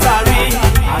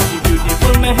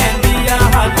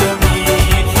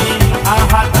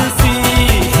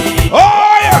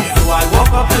 Oh yeah. So I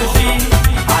walk up to she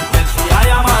and tell she I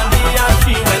am Andy and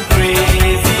she went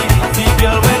crazy. The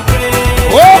girl went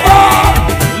crazy. Oh God.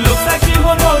 Looks like she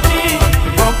won't know me.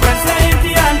 From Prince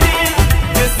Andy Andy.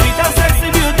 The sweet and sexy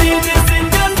beauty, this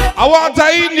Indian. I want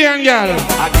an Indian girl.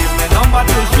 I give my number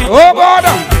to she. Oh God.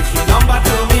 She number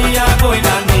to me, I go in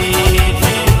and meet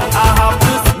me. I have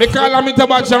to. Me call him into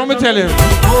batch, let me tell him.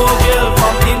 Oh girl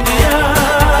from India.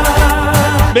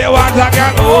 Me want a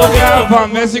girl, oh girl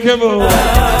from Mexico.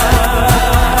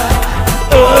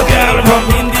 Oh girl from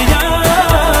India.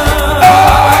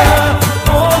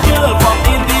 Oh girl from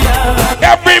India.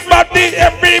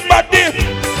 Everybody.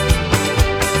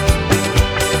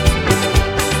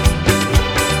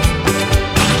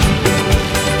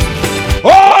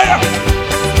 Oh yeah.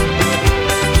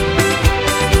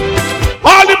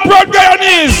 All the proud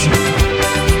Guyanese.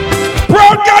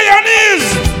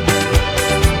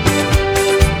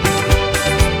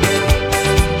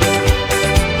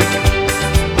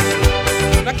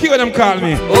 Now keep them call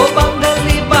me. Oh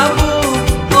Bangali Babu,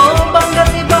 oh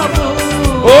Bangali Babu,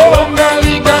 oh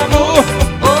Bangali Babu,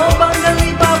 oh Bangali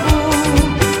Babu.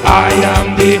 I am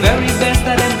the very best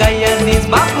of them Guyanese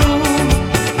Babu.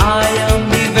 I am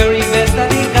the very best of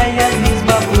the Guyanese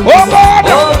Babu. Oh God!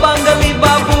 Oh Bangali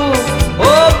Babu,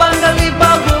 oh Bangali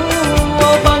Babu,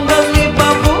 oh Bangali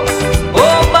Babu,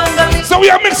 oh Bangali. So we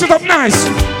are mixing it up nice.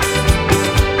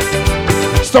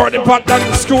 Start the pot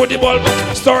and screw the bulb.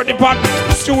 Start the pot,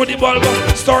 screw the bulb.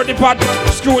 Start the pot,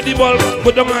 screw the bulb.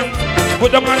 Put them on,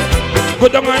 put them on,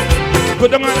 put them on,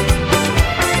 put them on.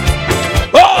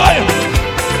 Oh!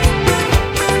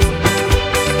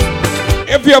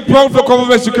 If If you're proud for come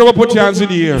over Cribble, put your hands in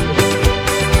the air.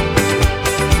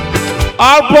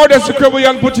 All proud of Cribble,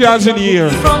 you put your hands in the air.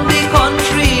 From the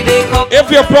country they come. If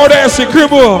you're proud of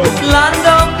Cribble, Land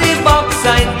of the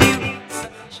bauxite.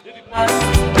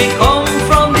 We come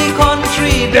from the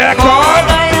country they call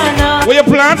Guyana. Where you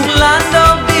plant? Land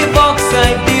of the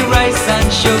bauxite, the rice and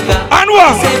sugar. And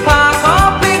what? Say pack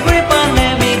up the grip and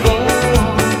let me go.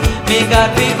 Me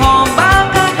got we come back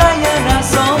to Guyana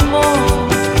some more.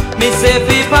 Me say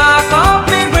we pack up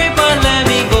the grip and let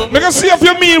me go. Make us see if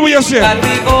you mean what you say. Got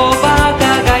we go back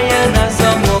to Guyana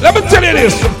some more. Let me tell you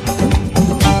this.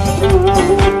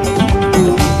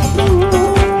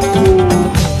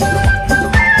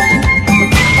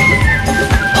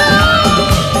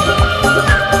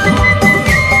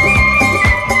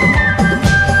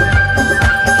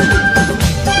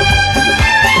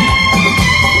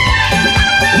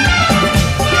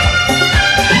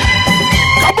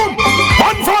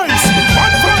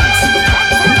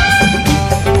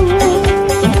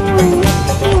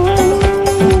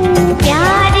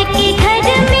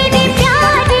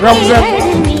 Represent.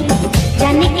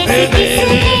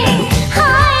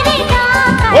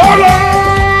 Hold on.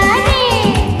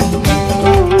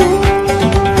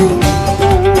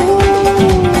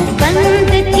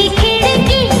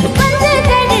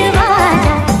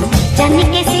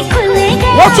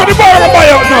 What's on the bar of my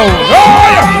out now? Oh,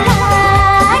 yeah.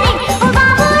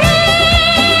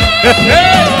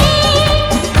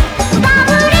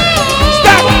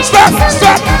 Stop.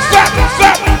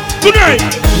 Tonight.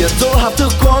 You don't have to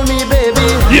call me baby.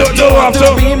 You don't have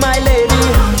to be my lady.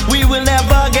 We will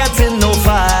never get in no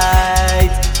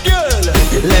fight. Girl,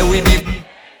 let we be.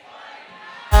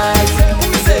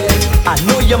 I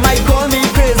know you might call me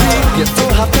crazy. You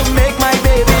don't have to make my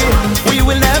baby. We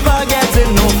will never get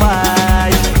in no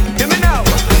fight. Hear me now.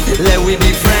 Let we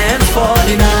be friends for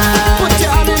the night. Put your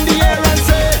hand in the air and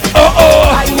say, oh oh.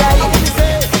 Aye, aye.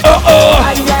 Oh oh.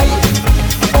 Aye, aye.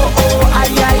 Oh oh. Aye,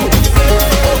 aye.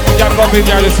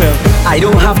 I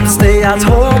don't have to stay at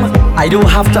home. I don't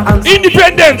have to answer.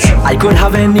 Independence. I could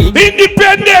have any.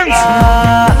 Independence.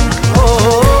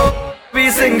 Be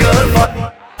single for.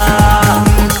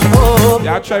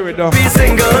 Yeah, I'll try it now. Be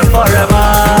single forever.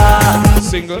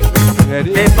 Single.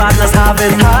 Ready? My partners have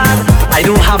it hard. I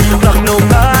don't have to pluck no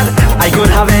card. I could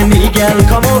have any girl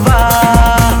come over.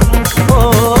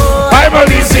 I'm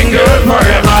only single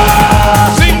forever.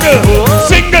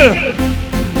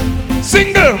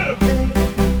 Single.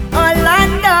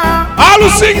 Orlando. All who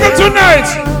single tonight.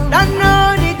 Don't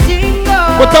know the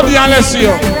jingle. Put up the hand, let's see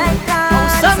you.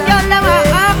 Some girl never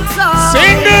ask so.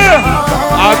 Single.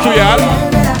 All to y'all.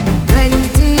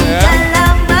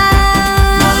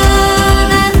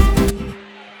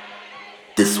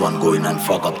 This one going and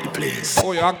fuck up the place.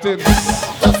 Oh, you're acting.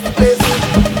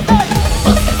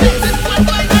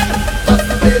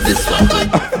 This one going.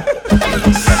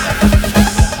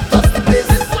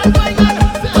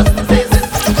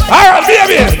 Alright,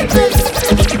 baby.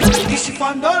 She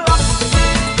found the lock,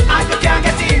 and you can't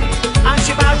get in. And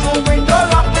she bedroom window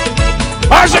lock.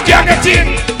 And she can't get in.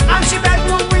 And she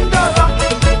bedroom window lock.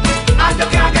 And you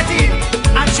can't get in.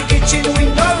 And she kitchen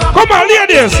window lock. Come on,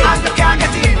 ladies. And you can't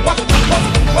get in.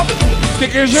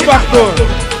 Kicking she back door.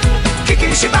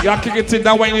 Kicking she back. Yeah, kick it in,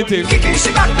 that wine it in. Kicking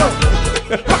she back door.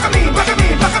 Back at me.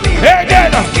 Hey,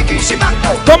 girl. Kicking she back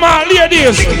door. Come on,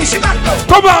 ladies. Kicking she back door.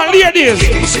 Come on, ladies.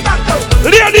 Kicking she back door.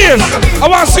 Ladies, I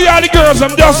want to see all the girls.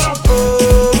 I'm just.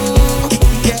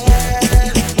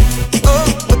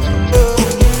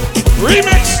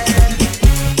 Remix.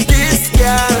 This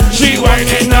girl, she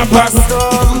whining up a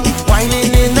storm,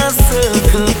 whining in a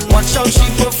circle. Watch how she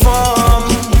perform.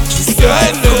 She's so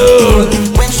cool.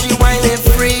 When she whine it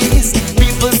freeze,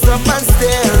 people stop and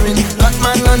staring. Hot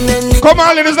man on their knees. Come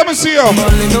on, ladies, let me see you. Girl,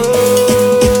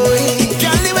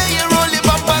 the way you roll it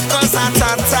bumper cause heart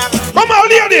attack. Come on,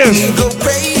 ladies. You go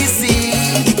crazy.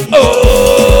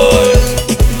 Oh.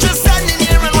 Just standing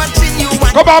here and watching you.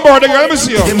 Come on, boy, girl, let me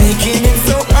see you. You're making it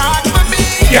so hard for me.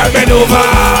 Girl, bend over.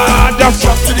 Just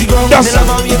drop to the ground. Just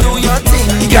love how you do your thing.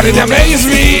 Girl, it amaze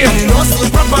me. You know so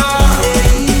proper.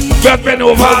 Just bend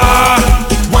over.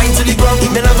 Wine to the ground.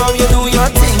 Me love how you do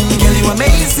your thing. Girl, you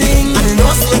amazing. And you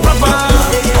know so proper.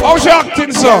 How's your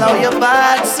acting, so? How you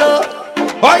bad, so?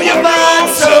 How you bad,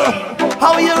 so?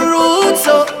 How you rude,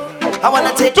 so? I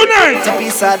wanna take tonight a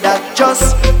piece of that.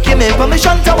 Just give me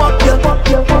permission to walk you.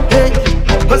 Hey,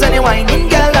 cause any whining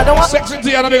girl I don't want. Sexy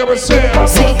T, I don't See,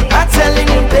 I'm telling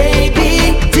you,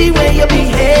 baby, the way you're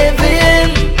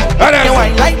behaving. You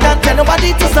wine like that, tell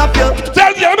nobody to stop you. Tell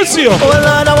me, let me see you. Oh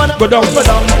Lord, I wanna go down, go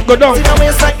down, go down,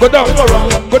 go down,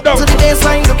 go down. To the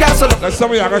baseline, you can't slow. Let's some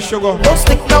of you got sugar. Don't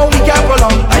stick now, we can't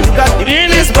prolong. And you got the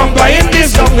realest bumper in this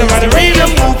song. Never the real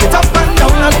move it up and down.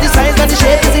 And the size and the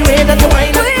shape is the way that you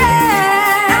wine.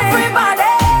 Everybody.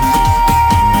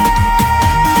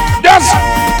 Yes.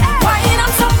 Wine on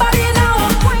somebody now.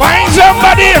 Wine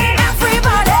somebody.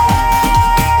 Everybody.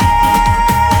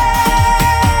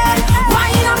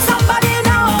 Wine on somebody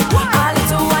now. A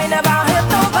little wine never hurt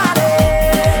nobody.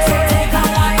 So take a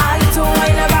wine. A little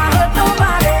wine never hurt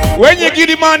nobody. When you give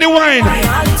the man the wine. A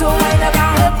little wine never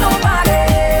hurt nobody.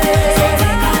 So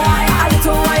take a wine. A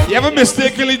little wine. You ever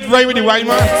mistakenly drive with the wine,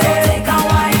 man? So take a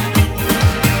wine.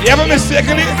 You ever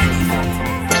mistakenly?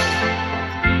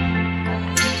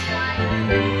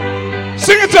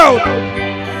 Sing it out.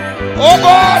 Oh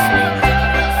God.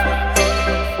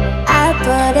 I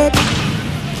put it.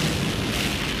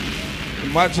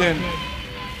 Imagine.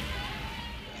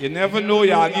 You never know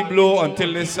Yagi blow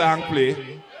until this song play.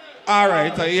 All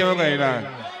right, I hear what's going on.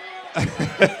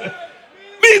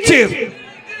 Beaches.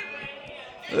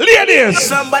 Ladies.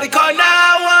 Somebody call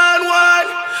 911.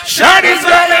 Shawty's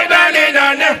going down in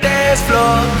on the dance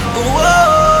floor.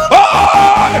 Whoa.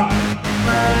 Oh.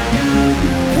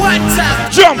 What's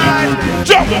up? Jump,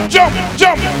 jump, jump,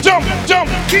 jump, jump, jump.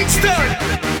 Kingston.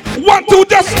 1, 2,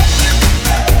 just.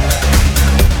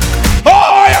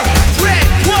 Oh yeah. Red,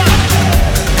 one.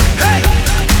 Hey,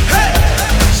 hey.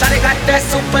 Shawty got that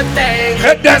super thing.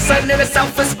 Hit that son in the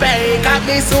South of Spain. Got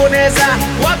me soon as I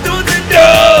walk through the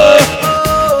door.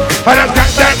 And I've got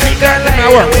that thing down now.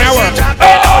 Oh.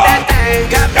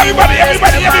 Everybody,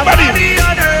 everybody, everybody.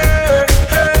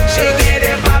 She get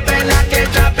it poppin' like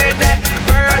it droppin' that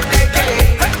birthday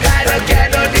cake. Gotta get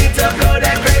no need to blow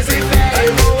that crazy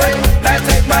fame away. I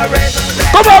take my rent.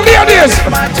 Come on, ladies.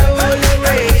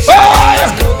 Oh, yeah.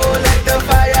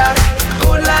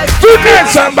 Tonight,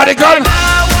 somebody call.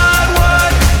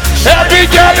 Every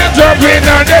girl is jumping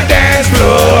on the dance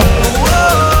floor.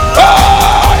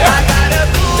 Oh,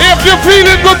 yeah. If you're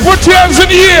feeling good, put your hands in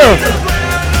the air.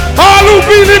 All who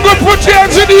feeling good, put your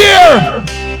hands in the air.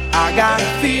 I got a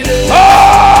feeling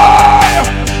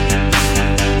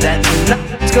that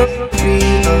tonight's gonna be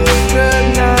a good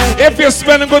night. If you're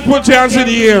smelling good, put your hands in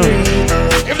the air.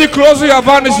 If the clothes you have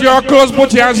on is your clothes,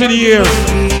 put your hands in the air.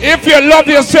 If you love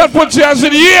yourself, put your hands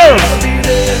in the air.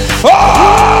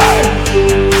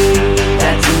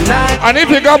 And if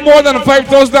you got more than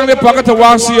 5,000 down in your pocket to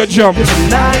want to see you jump.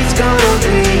 Tonight's gonna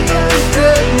be a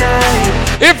good night.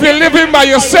 If you're living by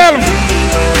yourself,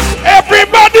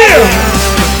 everybody,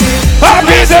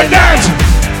 happy to dance.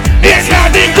 It's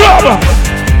not the club.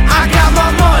 I got my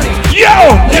money.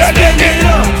 Yo, let's get it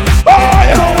up. Oh,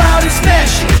 yeah. Go out and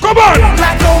smash it. Come on.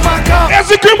 Like oh my God. Yes,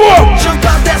 it come on. Jump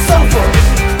out that sofa.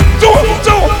 Do.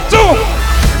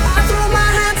 I throw my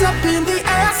hands up in the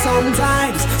air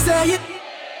sometimes. Say it.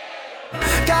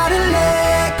 Gotta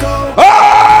let go.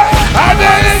 I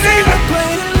didn't even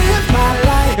play to live my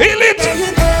life. He lit.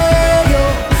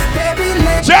 Baby,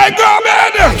 let Jacob,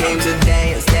 man. I came to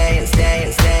dance.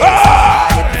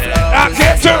 I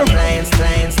can't turn. Planes.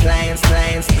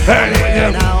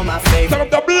 Now my favorite. Turn up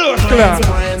the blood club.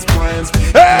 Friends.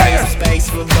 Hey. Space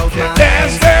for both my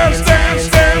Dance.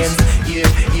 Yeah,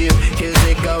 'cause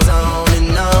it goes on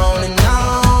and on and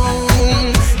on.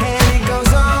 And it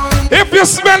goes on. If you're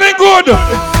smelling good,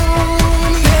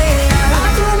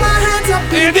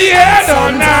 in the air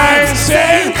all night,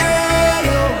 say.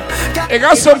 I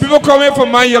got some people coming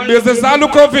from mind your business. I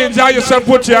look up and enjoy yourself,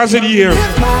 put your hands in the air.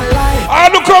 I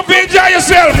look up and enjoy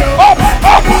yourself. Up.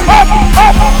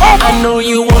 I know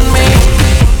you want me.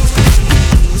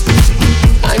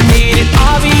 I need it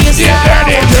obvious. Yeah, that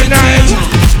is tonight.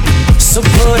 So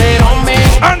put it on me.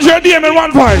 Andre Damon,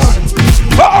 one voice.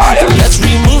 Oh, yeah. Let's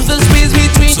remove the space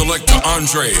between Selector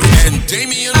Andre and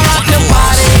Damien.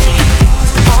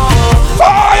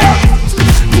 Oh, yeah.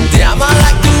 Damn, I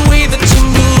like the way that you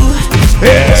move.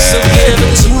 Yeah. So give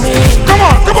it to me. Come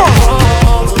on.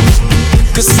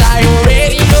 'Cause I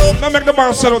already know. Now make the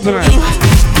bar settle tonight.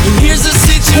 Here's the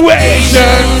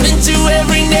situation. Into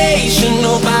every nation.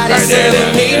 Nobody's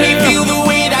ever made me feel the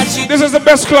way that you. This is the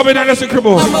best club in Anderson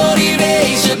Cribble.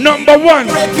 Motivation. Number 1.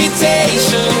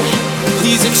 Reputation.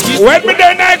 Please excuse me. When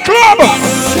midday night club.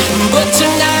 But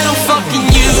tonight I'm fucking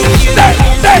you. Tonight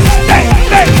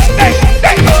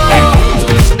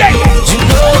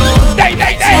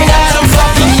I'm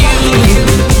fucking you.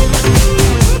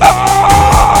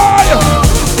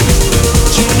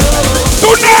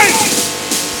 Tonight.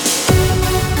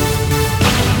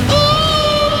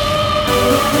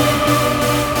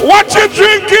 What you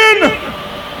drinking?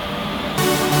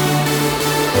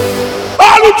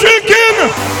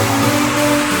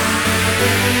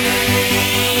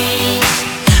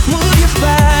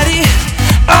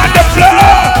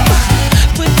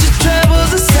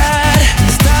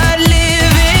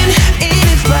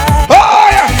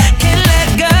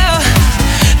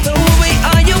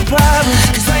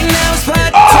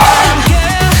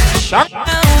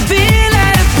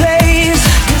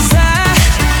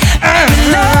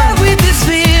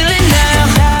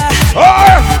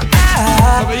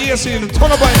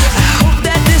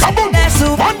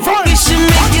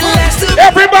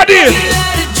 Everybody,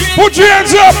 put your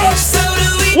hands up.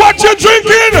 What you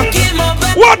drinking?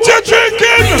 What you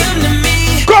drinking?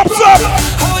 Cups up.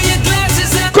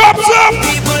 Cups up.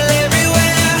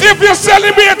 If you're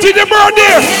celebrating the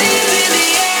birthday.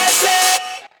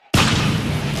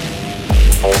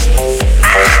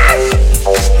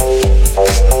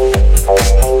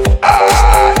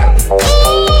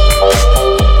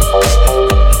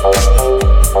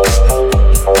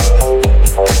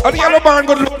 And the yellow barn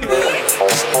good looking.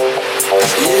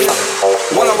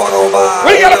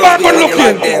 Where the yellow barn good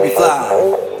looking?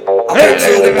 I'm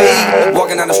to the beat,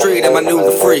 walking down the street and my new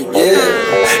the freak. Yeah,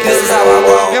 this is how I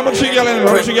roll. Yeah, I'm sure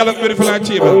you look beautiful on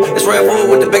table. It's Red Bull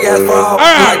with the big ass bra.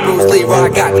 Like Bruce Lee, I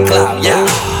got the clout. Yeah.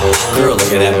 Girl,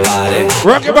 look at that body.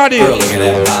 Rock your body. Girl, look at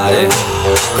that body.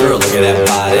 Girl, look at that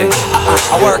body.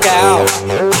 I work out.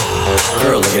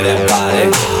 Girl, look at that body.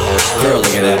 Girl,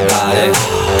 look at that body.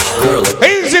 Girl, look.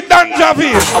 Is it done,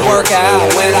 Javi? I work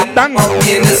out when I'm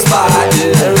in the spot.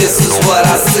 This is what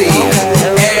I see.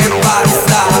 Everybody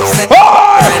stops.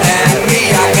 And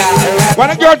me, I got. When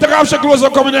a girl take off her clothes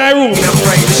and come in the room,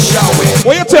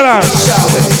 what you tell her?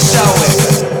 Show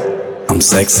it. I'm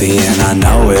sexy and I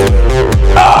know it.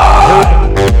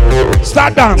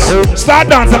 Start dance. Start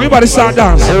dance. Everybody start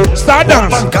dance. Start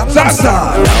dance. Start dance.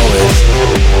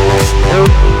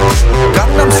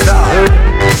 Gangnam Style.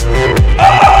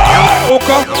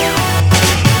 Okay.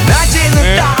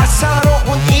 낮에는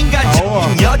따사로운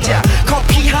인간적인 여자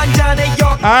커피 한 잔에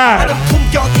역하는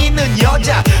품격 있는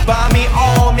여자 밤이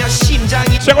오면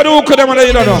심장이 Check out the hook of them and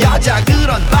you know. 여자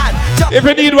그런 반전 If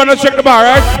you need one, check the bar,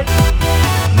 right?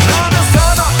 너는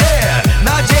선어해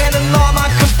낮에는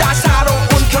너만큼 따사로운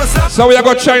그런 So we are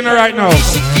going to China right now.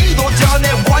 21도 전에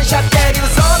원샷 때리는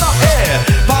선어해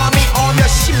밤이 오면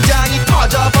심장이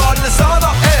터져버리는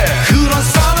선어해 그런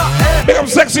선어해 Big up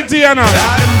Sexy Tiana.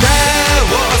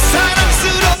 아름다워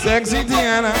사랑스러워 Sexy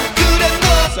Tiana. 그래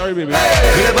너 Sorry, baby.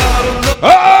 그래 바로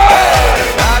너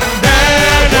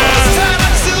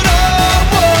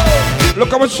Look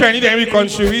how much shiny there in the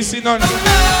country. We see none.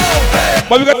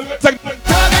 But we got.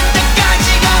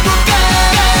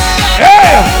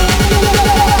 Hey!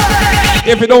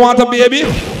 If you don't want a baby,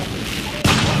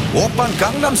 Open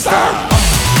Gangnam Style.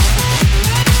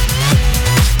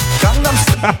 Gangnam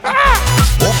Style.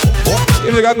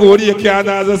 if you got go there, you can't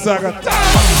dance a song.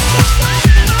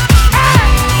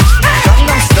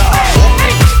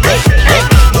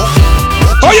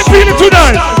 How you feeling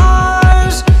tonight?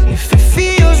 If it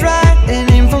feels right and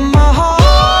in from my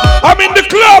heart, I'm in the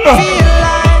club. feel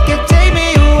like it take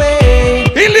me away.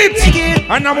 Elite.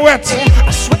 And I'm wet.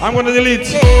 I'm gonna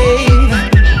delete.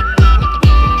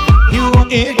 You are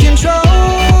in control,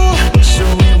 so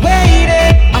we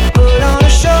waited. I put on a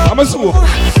show. I'm a swoop.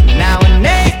 Now and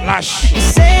then, Lash. you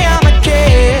say I'm a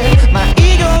kid. My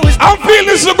ego is. I'm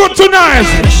feeling so good tonight.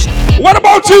 What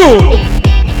about you?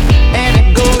 And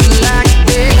it goes like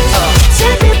this.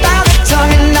 Take me by the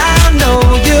tongue and I know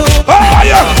you. Oh,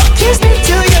 yeah. Kiss me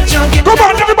till you're drunk and Come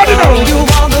on, everybody know. you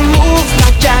want the moves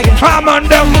like Jagger. I'm on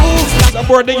the move.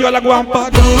 Support the girl like one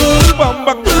part. You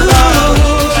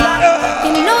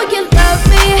know you love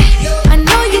me, I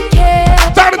know you care.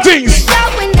 Start the things.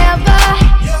 Shout whenever,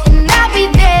 and I'll be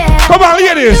there. Come on,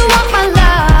 hear this. You want my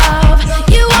love,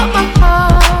 you want my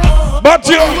heart. But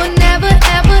you will never,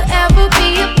 ever, ever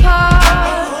be apart.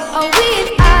 Are we an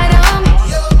item?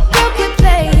 You could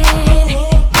play it.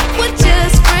 We're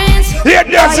just friends. Hear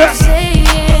this. Are you saying?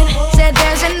 Said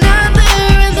there's another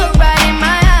in the right in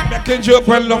my eye. Back in you up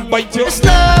and love bite you. This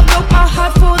love broke my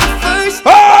heart for the first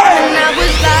time. And I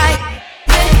was like,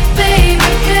 baby,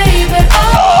 baby,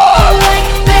 oh, like,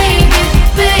 baby,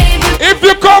 baby. If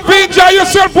you come enjoy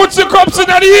yourself, put your cups in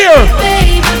the air.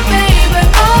 Baby, baby,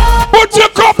 oh. Put your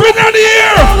cup in the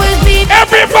air.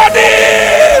 Everybody.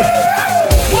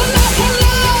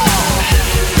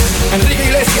 Enrique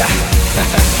Iglesias.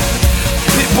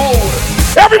 Pitbull.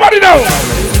 Everybody know.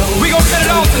 We gon' set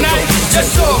it off tonight.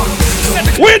 Just so.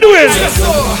 We do it. Just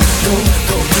so.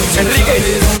 Enrique.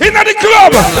 In the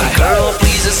club. Girl,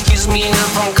 please excuse me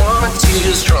if I'm coming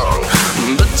too strong,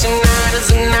 but tonight is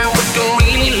the night we can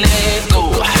really let go.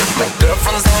 My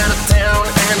girlfriend's out of town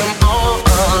and I'm all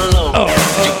alone.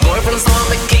 Your boyfriend's on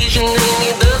vacation and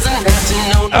he doesn't have to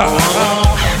know.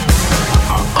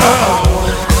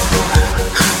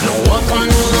 No, welcome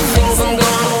to the things I'm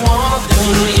gonna wanna do,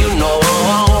 you know.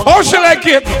 How she like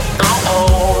it?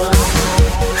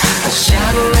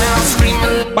 Shout around,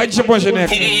 screaming. Bite your push your neck.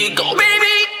 Here you go,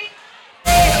 baby.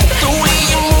 The way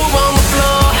you move on the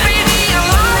floor, baby, I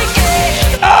like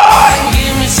it.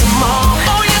 Give me some more.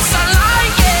 Oh yes, I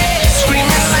like it.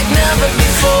 Screaming like never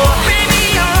before,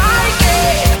 baby, I like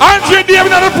it. Andre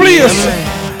David, another place.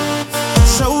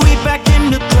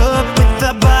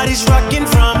 body's rocking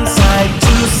from side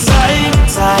to side,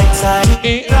 side, side,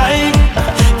 side.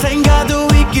 Thank God the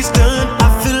week is done.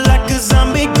 I feel like a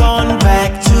zombie gone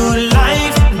back to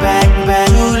life, back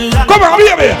to life. Come on,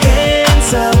 baby.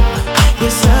 Hands up, yeah,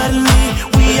 suddenly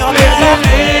we all got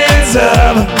hands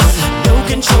up. No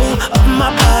control of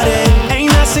my body.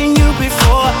 Ain't I seen you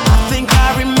before? I think I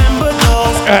remember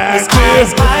those eyes.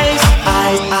 Cause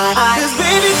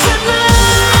baby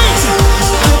tonight,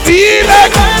 feel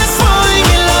like falling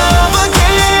in love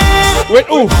again. Wait,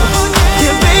 ooh.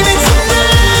 Yeah, baby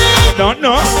tonight. Don't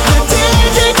know.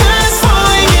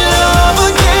 Falling in love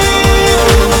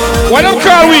again. What up,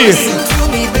 call we?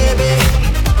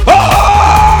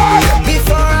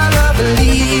 Before I love and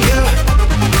leave you,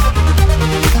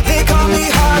 they call me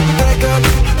heartbreaker.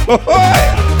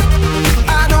 I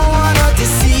don't wanna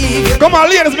deceive you. Come on,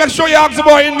 ladies, make sure you ask the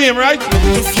boy in name, right?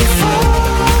 If you fall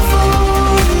for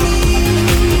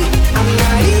me, I'm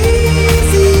not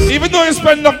easy. Even though you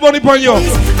spend enough money for you,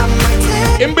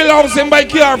 him belongs him buy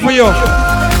car for you.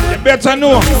 You better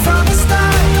know.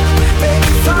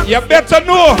 You better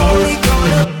know.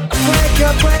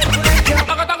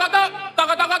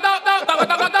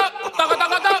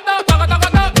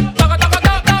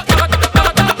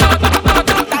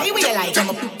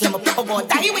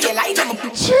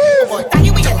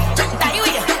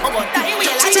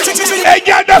 Hey,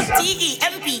 get this.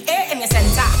 TEMPA in the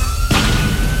center.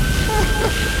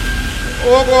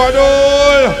 Oh God,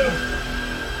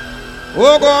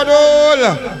 oh God,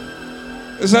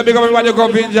 This is a big up everybody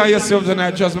come to enjoy yourself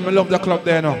tonight. Trust me, I love the club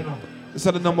there now. This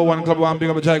is the number one club where I'm big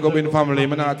up the Jai Go Bin family.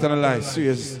 I'm not telling lies,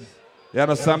 serious. You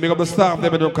understand? Big up the staff, they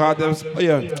don't call them.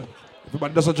 Yeah.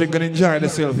 Everybody does a drink and enjoy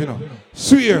themselves, you know.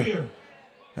 Swear.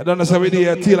 I don't know how we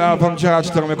did till I from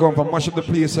Georgetown. I come from mash up the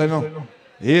place, I know.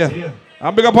 Yeah.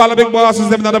 I'm big up all the big bosses,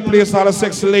 them in the place, all the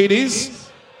sexy ladies.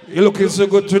 You're looking so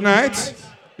good tonight.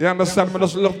 You understand? I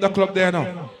just love the club there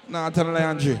now. Nah, tell me,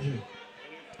 Andrew.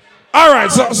 All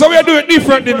right, so we are doing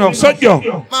different, you know. So, yo.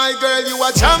 My girl, you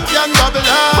a champion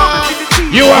bubbler.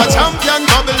 You are champion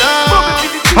bubbler.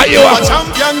 How you are?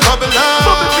 Champion bubbler.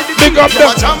 Big up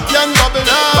them. Champion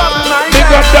bubbler. Big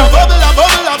up them. Bubbler,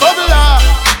 bubbler, bubbler.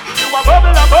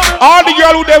 All the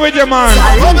girls who there with your man.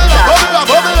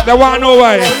 They want to know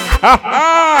why. My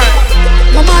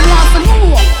man wants some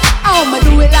more. I'ma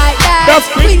do it like that. That's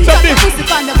quick to this.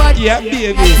 Yeah,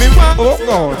 baby. Oh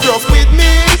God. Rough with me.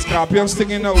 Scorpion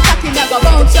stinging out. Do it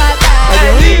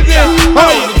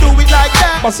like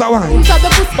that. Bassa wine.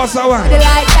 Bassa wine.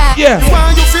 Like that. Yeah. Why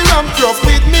you feel I'm rough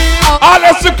with me? All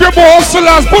the secret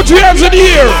hustlers, put your hands in the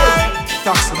air.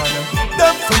 Taxi man.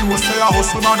 Them for say a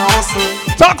hustle man a hustle.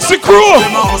 Taxi crew.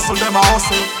 Them a hustle, them a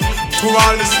hustle. To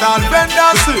all the style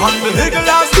vendors and the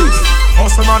higglers.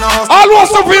 Hustle man a hustle. All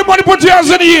hustle for your money, put your hands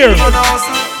in the air.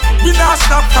 We not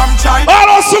stop from China.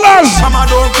 All hustlers. Mama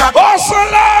don't crack.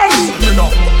 Hustlers. You know,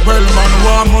 well man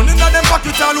want money in them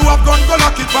pocket. All who have gun go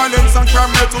lock it. Violence and crime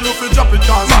rate to look for drop it.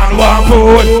 Man want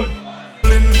food.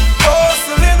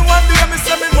 Hustling one day me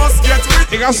say me must get rich.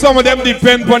 Because some of them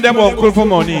depend on them uncle for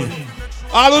money.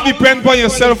 All who depend on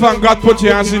yourself and God, put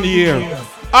your hands in the air.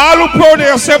 All who proud of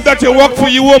yourself that you work for,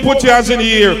 you will put your hands in the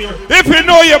air. If you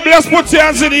know you're blessed, put your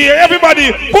hands in the air.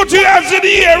 Everybody, put your hands in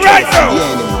the air right now.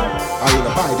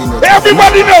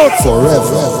 Everybody knows.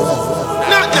 Forever.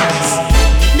 Not nice.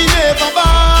 Me never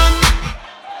born.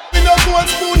 Me no gold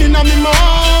spoon in a me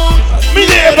mouth. Me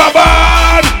never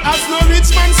born. As no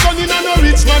rich man son in a no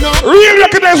rich man out. Real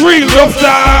recognize real rough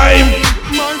time.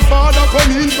 My father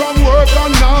come in from work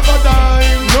and have a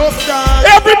dime. Enough time.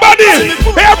 Everybody,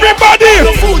 everybody.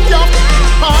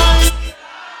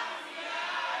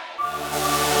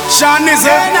 Sean is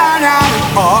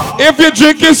If you're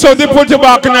drinking something, put your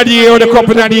back in the air or the cup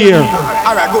in the air.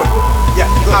 Alright, good. Yeah,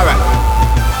 good. Alright.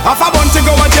 If I want to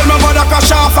go and tell my brother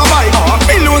crash off a bike.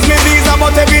 Me lose me visa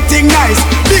but everything nice.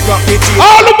 Big up the team.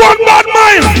 All about bad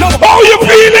mind. How you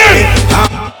feeling?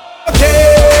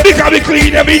 Okay. They can be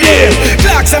clean every day.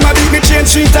 Clocks and my beat me change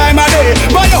 3 times a day.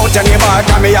 But out and bar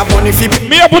can me have money for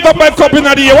me. I put up my cup in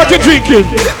the air. What you drinking?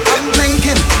 I'm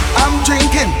drinking. I'm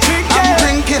drinking. I'm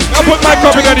drinking. I put my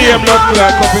cup in the air. Blood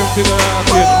black cup in the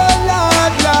air.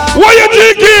 What you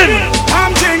drinking?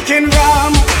 I'm drinking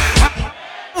rum.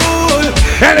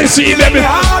 Hennessy, let me.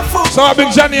 So I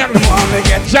big Johnny and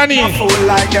Johnny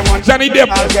Depp.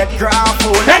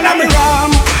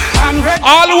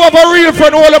 All who have a real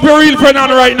friend, hold up your real friend on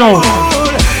right now.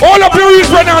 Hold up your real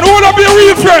friend on, hold up your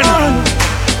real friend.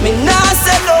 Me nah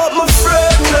sell out my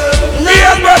friend. Be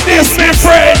a blessing, my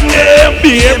friend.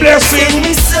 Be a blessing.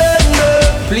 Me son,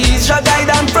 please your guide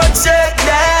and protect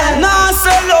them. Nah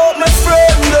sell out my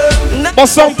friend. But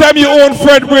sometimes your own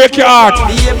friend break your heart.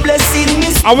 Be a blessing,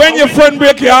 me son. And when your friend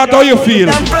break your heart, how you feel?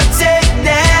 I'm protected.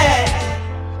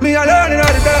 Me alone in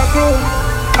the dark room.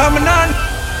 I'm a non.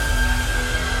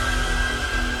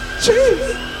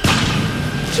 Cheese.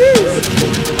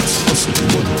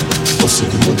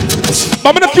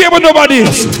 I'm not care about nobody.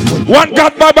 One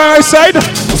God by my side.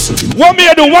 What me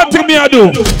I do? One thing me I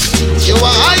do. You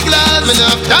are high class. Me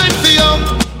not have time for you.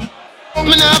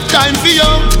 Me not have time for you.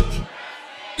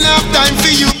 Me not have time for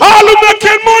you. All who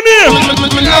making money.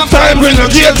 Me not have time for no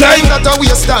jail time. That a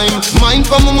waste time. Mine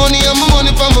for my money and my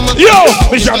money for my money. Yo,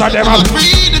 me shout at them.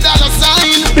 Read the dollar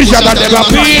sign. Me shout at them.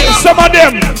 Some of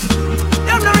them.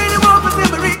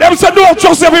 Them say don't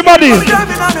trust everybody.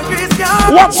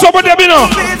 What some of them you know?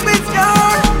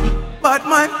 But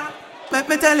man, let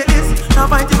me tell you this. Now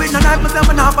fight you with no knife, myself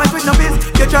and now fight with no fist.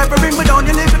 You try to bring me down,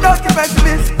 you live without your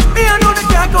pessimist. Me I know the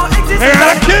can't go exist. They're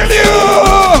gonna kill you.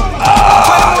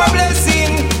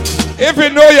 If you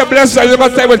know you're blessed, you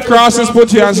must stay with crosses,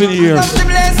 put your hands in the air.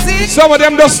 Some of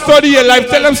them don't study your life.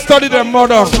 Tell them study their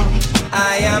mother.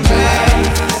 I am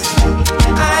blessed.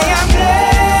 I am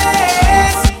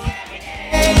blessed.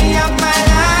 Day of my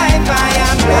life, I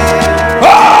am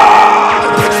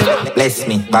blessed. Bless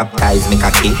me, baptize me,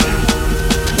 kaki.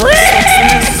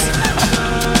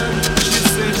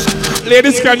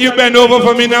 Ladies, can you bend over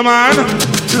for me, now, man?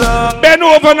 Bend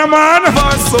over, now, man.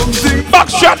 Back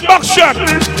shot, back shot.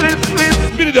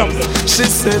 Spin it up. She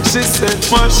said,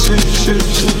 my shit.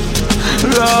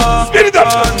 Spin it up.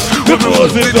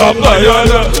 Close it up,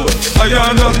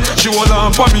 Ayana. She will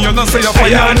on for me and I say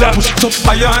Ayana. Push it up,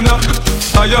 Ayana.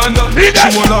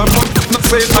 She will on for me and I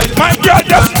say Ayana. My God,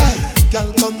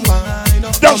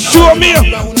 just show me.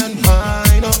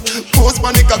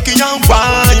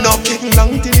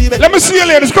 Let me see you,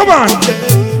 ladies. Come on.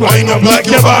 Wind up like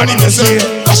your body, me say.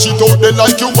 Dash it out there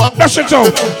like you want. Dash it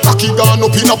out. Cocky gone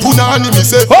up in a punani, me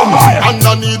say.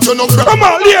 Underneath you no grab. Come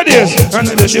on, ladies. And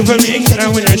the shit for me,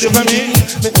 and when I shit for me.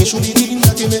 Make me show you the thing,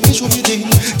 make me show you the thing.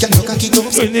 Can you cocky it up?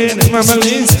 Can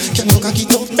you cocky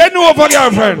it up? Bend over,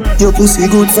 girlfriend. Your pussy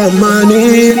good for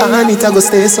money, and it a go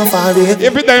stay so far away.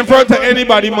 If it ain't in front of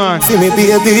anybody, man. See me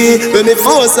baby, when me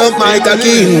force up my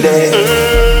cocky in there.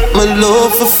 My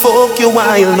love for fuck you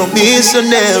while no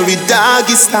missionary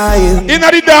doggy style. In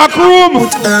the dark room,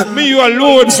 me you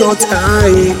alone. So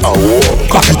tight.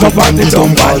 Cock it up and it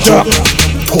don't bad up.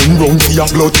 Come round for your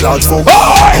blood clot fuck.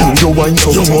 And you wine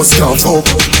so you must can't fuck.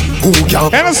 Who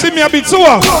can? And see me a bit too.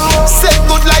 Set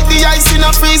good like the ice in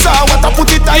a freezer. What I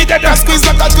put it tight and I squeeze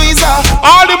like a tweezer.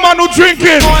 All the man who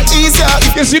drinking. More easier.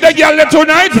 You see the girl there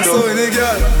tonight? So the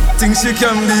girl think she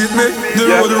can beat me. The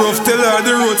road rough, tell her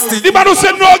the road steep. The man who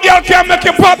said no girl can make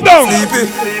you pop down. Sleepy.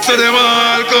 So them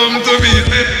all come to beat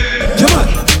me. Come on.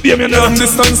 Be me long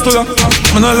distance to ya.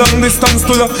 Man a long distance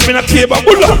to ya. Me na cable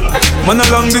bulla. Man a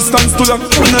long distance to ya.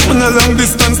 Man a long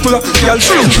distance to ya. Girl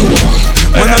shoot.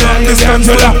 Man a long distance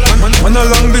to ya. Man a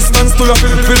long distance to ya.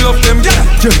 Fill up them.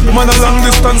 Man a long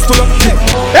distance to ya.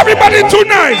 Everybody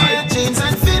tonight.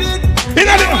 In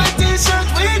a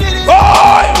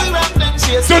boy.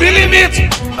 To the limit.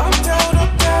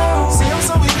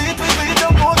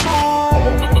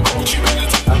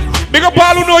 Big up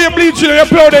all who know you're bleaching, you're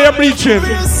proud that you're bleaching.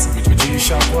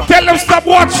 Tell them stop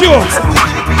watching.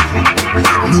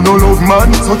 Me no love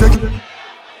man, so take it.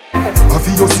 I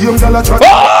feel your same girl a try.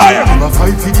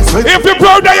 If you're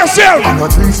proud of yourself. I'm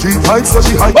not drink street fight, so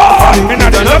she hide. Me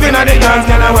not loving at the dance,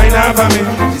 girl a wine up for me.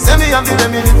 Say me have the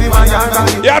remedy for my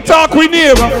young. You talk with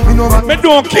neighbor. Me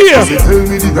don't care. Tell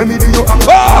me the remedy you have.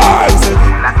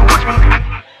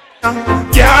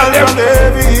 Girl, them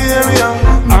every area.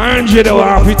 Orange, you don't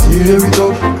have it. Here we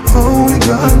go. Holy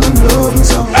God, I'm loving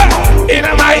so. In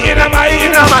my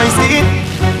seat.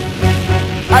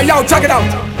 Hey, yo, check it out.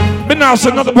 Me now say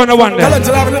nothing but one there. Tell them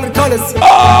to have 11 colors.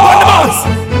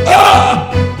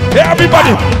 Yeah,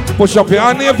 everybody. Push up your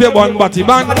hand if you're one body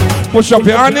man. Push up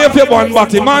your hand if you're one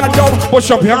body man. Push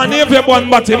up your hand if you're one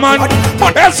body man.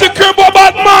 That's the crib of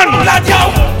bad man.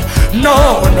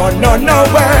 No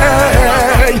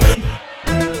way.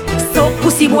 So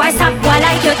pussy boy stop boy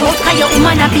like you don't try your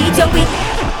woman a beat you with.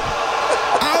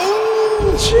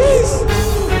 Jeez.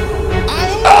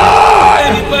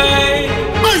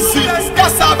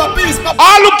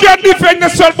 All who can defend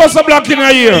themselves must have black in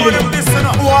a year.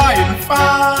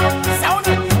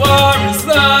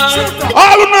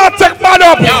 All who not take bad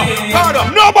up.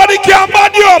 Nobody can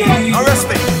bad you up.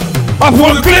 A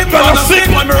full clip and a sick.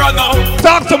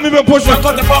 Talk to me and push it.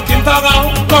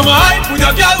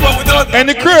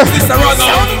 Any crew?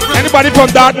 Anybody from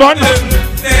that one?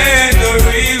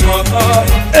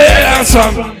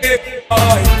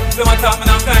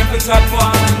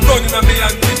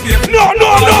 No.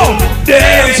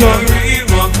 Damn son.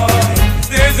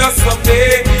 is just a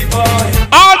baby boy.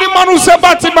 All the man who say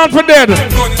batty man for dead.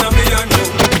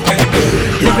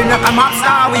 Living like a mob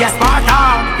star, we a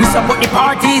Sparta. We support the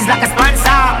parties like a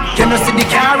sponsor. Can you see the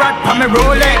carrot from my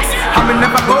Rolex? I will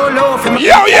never go low for me.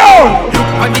 Yo, yo! Look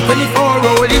on the 24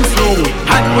 rolling slow.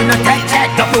 And when I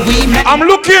check, double we make. I'm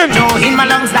looking. No, in my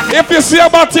lungs like if you see a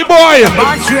batty boy.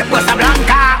 Born straight was a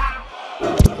Blanca.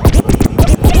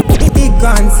 Big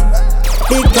guns,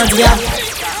 yeah.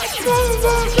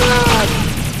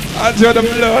 I draw the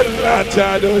blood,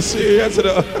 I don't serious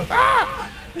though.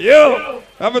 Yo!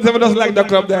 I'm going to doesn't like the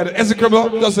club there. As a club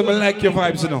doesn't like your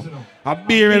vibes, you know. A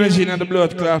beer energy in the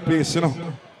blood club place, you know.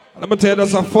 I'm going to tell you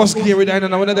that's a first gear we're doing,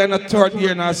 and I'm going to do a third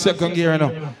gear and a second gear, you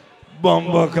know.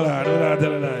 Bumble clad.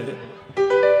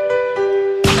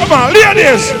 Come on,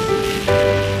 ladies!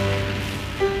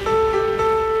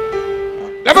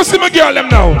 Let me see my girl them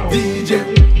now.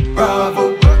 DJ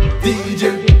Bravo,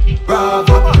 DJ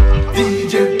Bravo,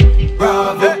 DJ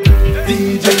Bravo,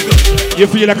 DJ. You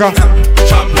feel like a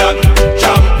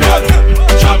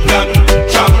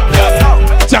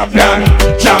champion.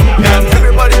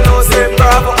 Everybody knows him,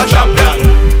 Bravo, a champion.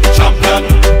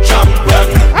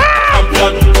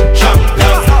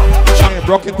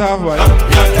 Broke it off, boy.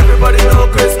 Everybody know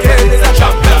Chris Cale is a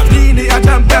champion. Dini a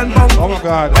champion, Bong. Oh my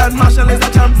God. Dan Marshall is a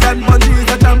champion. Bungie is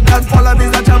a champion. Fallon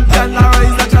is a champion. Lara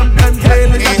is a champion.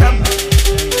 Cale is a champion.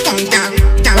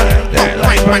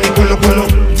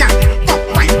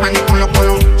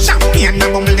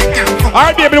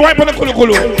 Alright, baby, wipe on the kulu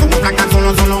kulu.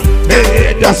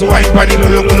 Hey, that's why bunny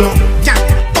kulu kulu.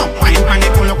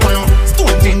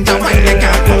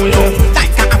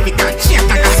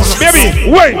 Baby,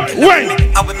 wait.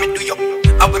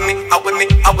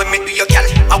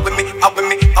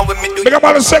 Big up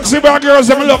all the sexy bad girls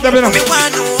that love them, you know.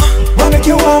 Wanna make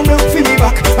you warm up for me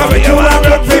back. Wanna make you warm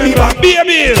up for me back.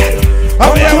 Baby,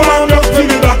 wanna make you warm up for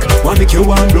me back. Wanna make you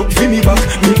warm up for me back.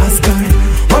 Me ask her.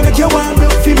 Wanna make you warm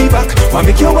up for me back. Wanna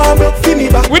make you warm up for me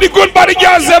back. With the good body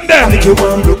girls them there.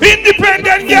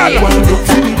 Independent girl.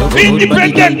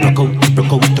 Independent.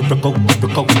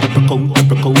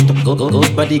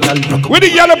 With the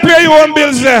yellow pay your own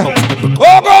bills there.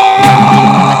 Oh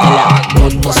God!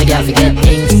 Good pussy girl forget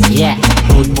things, yeah.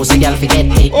 Good pussy girl forget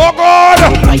things. Oh God!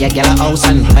 Buy a girl a house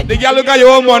and the girl who got your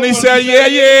own money say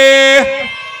yeah.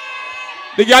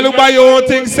 The girl who buy your own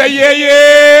things say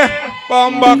yeah.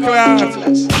 Bomba class.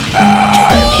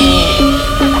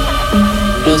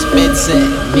 Those bits say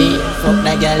me fuck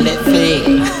that girl that fake.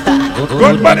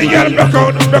 Good body girl, broke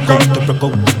out. Good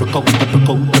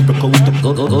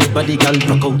body girl,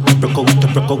 broke out.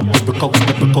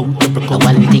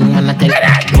 One thing and I tell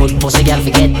good pussy girl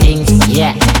forget things,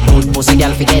 yeah. Good pussy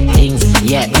girl forget things,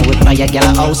 yeah. Do it buy a girl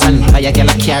a house and buy a girl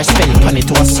a car, spend money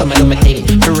to a summer do my thing.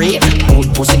 For real,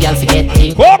 good pussy girl forget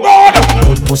things. Oh God!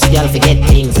 Good pussy girl forget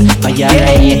things. Buy a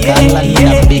ride girl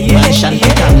and a big mansion to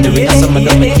come the ring of summer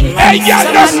do my thing. Hey, yeah,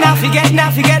 some man now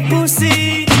forget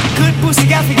pussy. Good pussy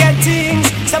girl forget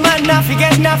things. Some man now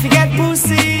forget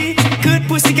pussy. Good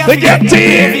pussy girl forget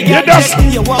things. You just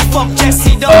you want fuck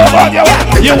Jessie don't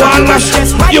you want lash.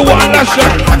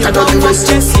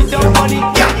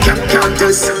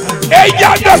 Hey,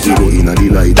 yeah, that's you go in a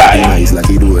delight, nice like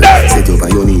it do. Set up on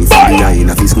your knees, behind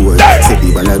a fist score. Set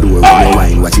the ball a door, when you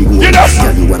wine, watch it go.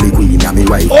 Yeah, you are me queen, I'm me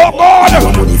wife. Oh God!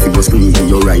 Your money for your screen, for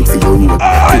your right, for your road.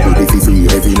 People be free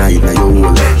every night, now your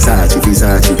whole. Sachi fi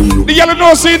Sachi be you. The yellow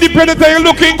no see independent, you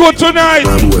looking good tonight.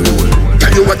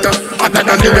 Tell you what, other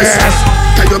than the rest.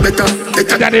 Tell you better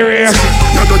than the rest.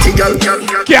 No dirty girl,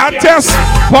 can't test.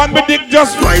 Pon me dick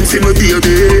just wine for me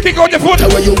baby. Kick out your foot.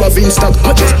 Tell you have in stock,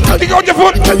 kick out your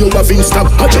foot. Tell you have in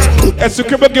stock, it's a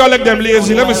cripple girl like them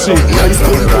lazy. Let me see.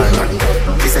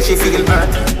 She said she feel hurt,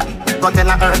 but tell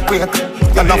her earthquake.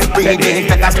 Your love breathing,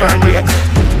 take a sperm break.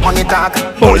 Money talk,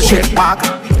 bullshit walk.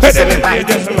 Say me right,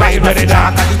 right where they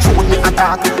talk. And the truth me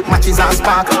attack, matches and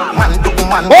spark. Man do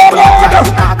man,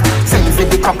 talk. Send for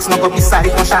the cocks, no go beside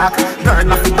no shark.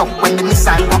 Burn off it up when the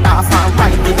missile go off.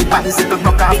 Ride with the bicycle,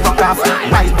 rock off.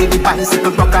 Ride with the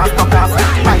bicycle, rock off.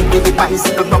 Ride with the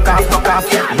bicycle, rock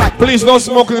off. Please, no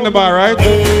smoking in the bar, right?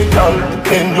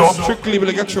 Strictly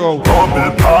will get you out.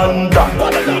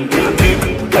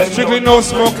 Strictly no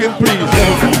smoking,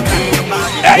 please.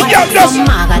 Hey, yo, just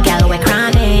Maga gal we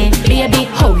cranny. Baby,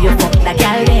 how you fuck that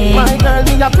gal day? My girl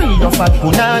me a pre your fat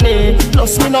punani.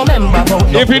 Plus me no member about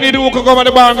no. If you need a hookah, come on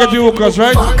the bar and get you hookahs,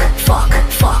 right? Fuck.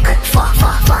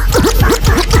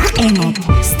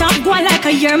 Stop going like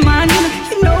a year man.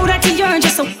 You know that you're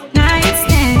just a night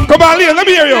stand. Come on, Leon, let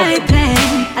me hear you.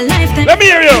 Let me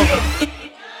hear you.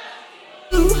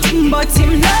 But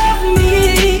you love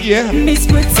me. Yeah. Miss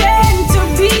pretend to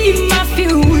be my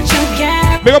future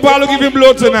gal. Big up all who give him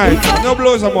blow tonight. No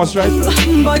blow is a must, right?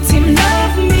 But him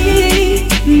love me,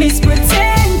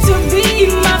 mispretend to be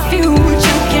my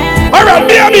future. Alright,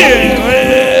 baby.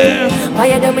 Why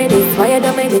you do me this? Why you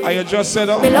do me this? Are you just set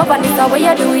up? Me love and it's the way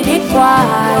you do it.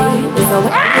 Why? It's the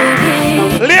way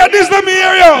you do it. Ladies, let me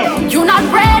hear you. You're not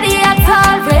ready at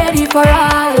all, ready for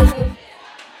all.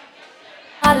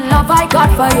 The love I got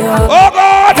for you. Oh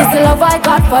God! This love I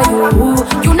got for you.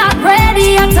 You're not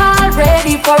ready at all,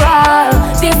 ready for all.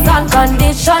 This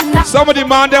unconditional. Some of the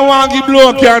man they want to give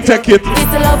blow can't take it.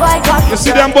 This love I got. You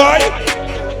see them boy?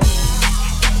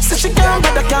 So she can't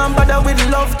bother with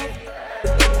love.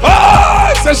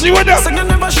 Oh, so she would have. So you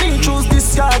never she choose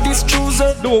this guy, this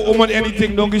chooser. Do woman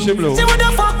anything, don't give she blow. She would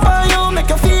have fuck for you, make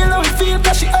you feel how it feel,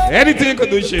 cause she anything you could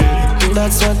do shit.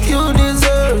 That's what you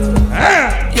deserve.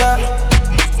 Yeah.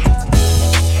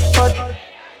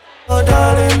 Oh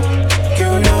darling,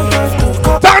 you don't have to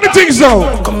come. Talk the things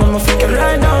though. Come on, fuck it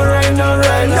right now, right now,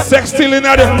 right now. Sex still in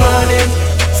there.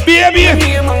 Baby.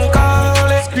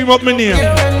 Scream up my name.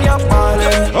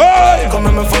 Oh, come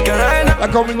on, fuck it right now. I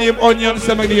call my name Onion,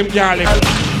 say my name Garlic.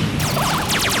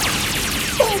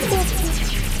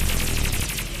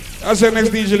 I say next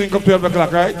DJ link up 12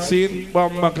 o'clock, right? See,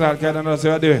 Bomb o'clock, I don't know,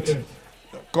 so I do it.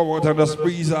 Come out and just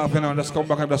breeze off, you know, and just come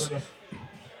back and just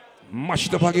mash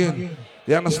it up again.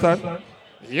 You understand?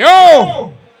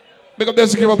 Yo! Big up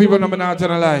this people, people, I'm not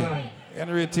telling a lie.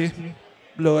 Henry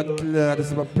blood,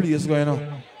 this is a place going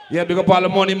on. Yeah, big up all the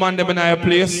money man, them in our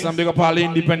place, and big up all the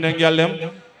independent girl,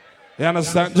 them. You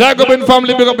understand? Jacobin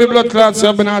family, big up the blood clots, so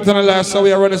I'm not telling a lie, so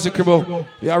we are running secret.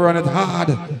 We are running it hard.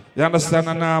 You understand?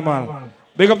 And normal.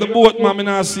 Big up the boat, man, I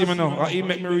not see me now. Or he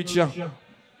make me reach you.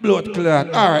 Blood clot.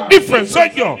 Alright, different, so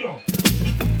you go.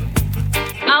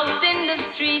 Out in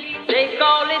the street, they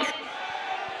call it.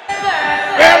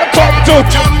 Welcome to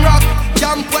Jam Rock,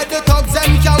 jump where the thugs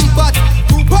and camp at.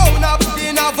 2 pound up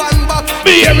in a van back.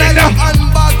 Be a minute.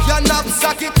 Unback your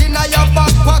knapsack, it in your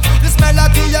backpack. This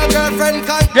melody your girlfriend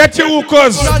can't. Get your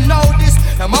hookers.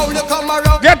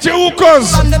 Get your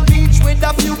hookers. On the beach with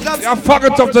a few clubs. You're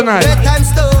fucking tough tonight. Bedtime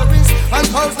stories and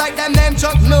pose like them name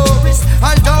Chuck Norris.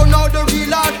 And down now the real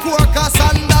hardcore cause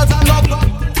sandals and up.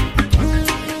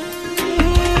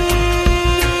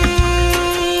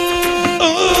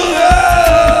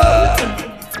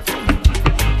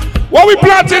 What we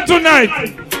planting tonight?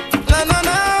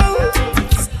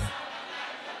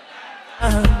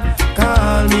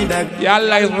 Call me that. Y'all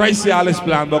like rice, y'all is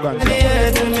plan, Bogan.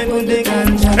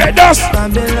 Hey, Dust.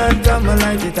 Babylon come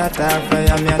like it at a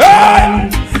fire.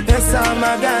 Yes, I'm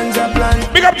a ganja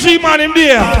plant. Big up G-Man in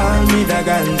there. Call me the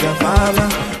ganja farmer.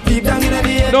 Deep down in the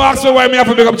air. Don't ask me why me have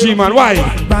to big up G-Man. Why?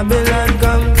 Babylon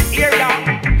come. Here we go.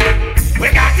 We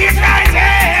got this right here.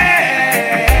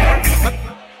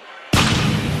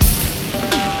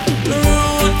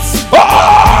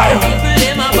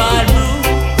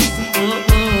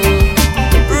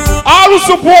 All who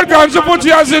support ganja, put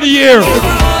your hands in the air.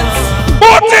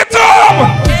 Put it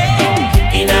up!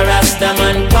 In a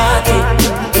Rastaman party.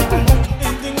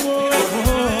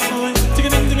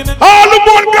 All who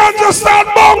want ganja, start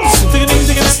bombs!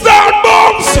 Start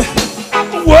bombs!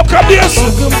 Woke up this.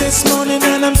 Woke up this morning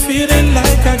and I'm feeling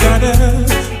like I gotta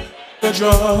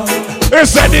draw.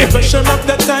 It's a dip. Pressure up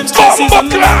the time, stresses on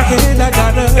my head. I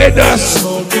gotta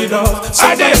smoke it off. So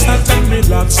I start and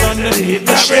relax underneath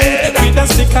the shade. With a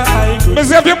stick of high grade.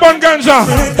 Miss if you burn ganja,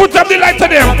 put up the light to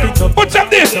them. Put up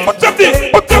this, put up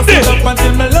this, put up this.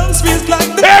 Until my lungs feel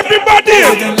like the everybody.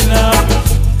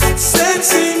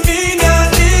 Sensing me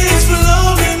now is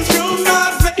flowing through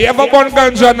my veins. You ever burn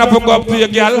ganja and never go up to your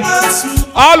girl?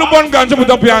 All who burn ganja, put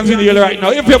up your hands in the air right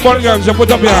now. If you burn ganja,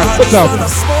 put up your hands. Put up.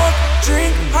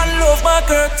 Drink and love my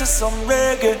girl to some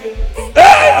reggae.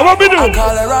 Hey, what we do? I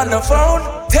call her on the phone,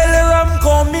 tell her I'm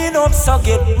coming up, so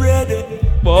get ready.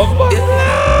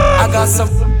 I got some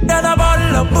and a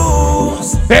bottle of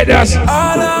booze. Hey, that's all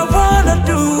I wanna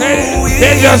do hey,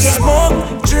 is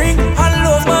smoke, drink, and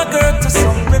love my girl to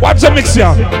some reggae. What's the mix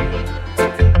here?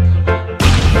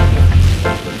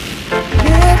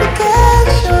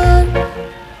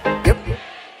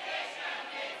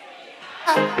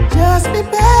 Just be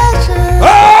patient.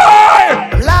 Hey!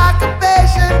 Like a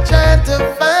patient trying to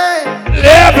find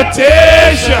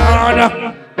levitation.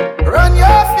 Run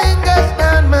your fingers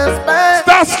down my spine.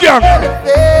 Starsky.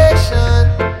 Elevation.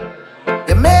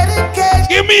 The medication.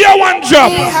 Give me your one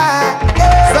job.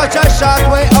 Such a short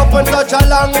way up and such a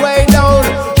long way down.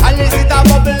 And is it a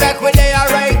bubble like when they are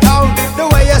right down? The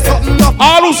way you're something up.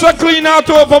 All who say clean out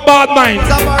over bad mind.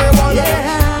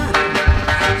 Yeah.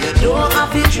 You don't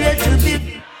have to trade to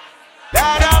be.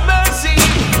 Lord have mercy.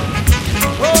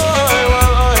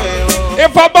 If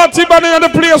If a batty man in the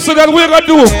place, so that we're gonna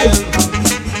do.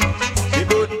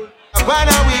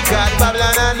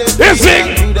 You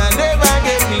sing.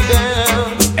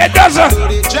 It doesn't.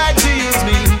 They try to use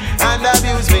me and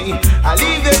abuse me. I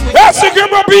leave them with That's a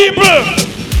group of people.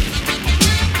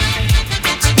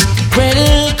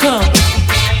 Welcome.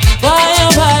 Why,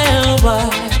 oh, why, oh, why?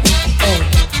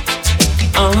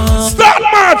 Start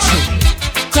marching.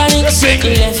 Sing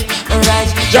left and right.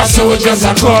 Just soldiers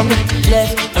are coming.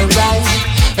 Left and right.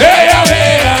 Hey,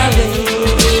 hey, hey.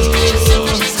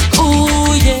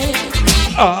 Ooh, yeah.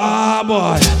 Ah,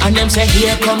 boy. And them say,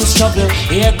 here comes trouble,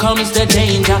 here comes the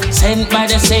danger. Sent by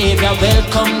the Savior,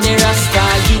 welcome the Rasta.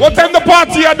 What time the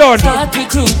party are done? Start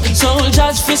recruit,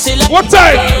 soldiers fissile like what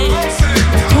time?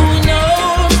 Who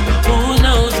knows, who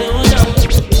knows, who knows.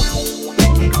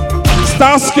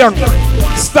 Star Skank.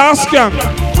 Star Skank.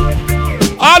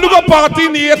 All who go party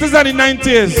in the 80s and the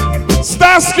 90s.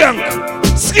 Star Skank.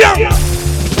 Skank.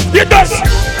 You just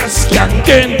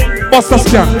skanking. Buster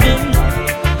Skank.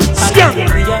 Skank.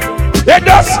 You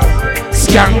just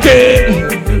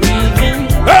skanking.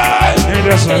 Hey, you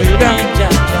just leader.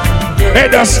 Hey,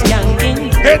 just.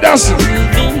 Hey, just.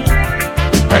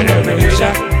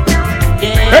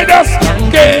 Hey, just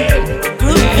skanking.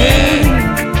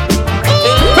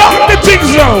 Talk the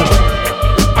things now.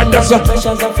 And that's a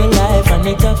pressures of life and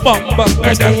it up.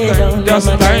 Just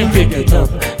time pick it up.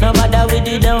 No matter with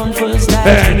the down full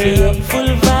style. Full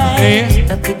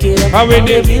vibe. I pick it up. How we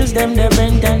did? Use them the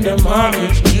rent and the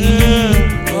mortgage.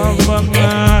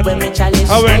 When me challenge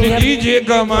how when the DJ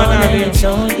come on it's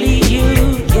only you.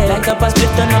 Like a pass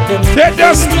turn up the music.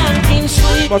 Just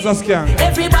what's a skank?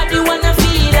 Everybody wanna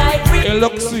feel like free. It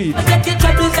looks sweet. I get your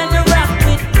troubles and you rock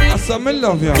with me. I saw me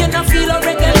love you. You don't feel a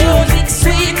reggae music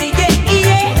sweet.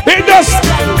 It does.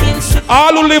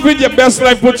 All who live in your best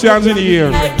life, put your hands in the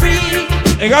air.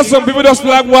 You got some people just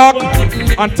like walk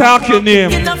and talk your name.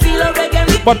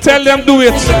 But tell them do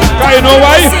it. Cause you know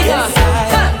why?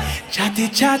 Chatty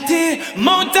chatty,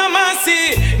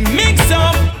 Montamasi, mix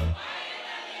up.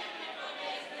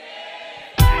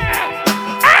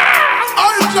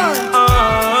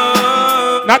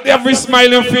 Not every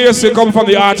smiling face will come from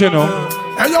the heart, you know.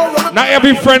 Not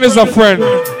every friend is a friend.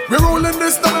 We're rolling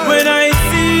this time. When I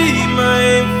see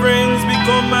my friends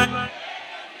become my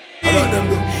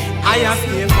I ask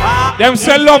him. Them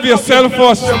say love yourself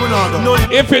first.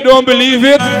 If you don't believe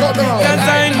it, yes,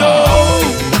 I know.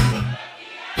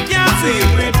 Can't see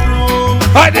it room.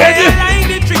 I did it. Like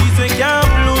the trees and can't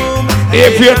bloom.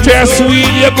 If you taste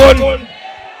sweet, you're good.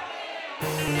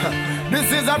 This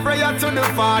is a prayer to the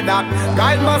Father.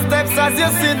 Guide my steps as you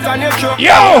sit on your truck.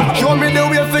 Yo! Show me the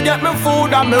way to get me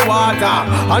food and me water.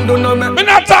 And do not make me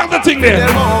not talk the thing there.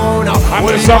 I'm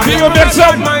just some people make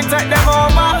some.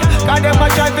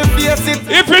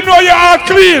 If you know your heart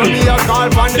clean,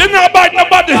 you're not bite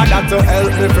nobody.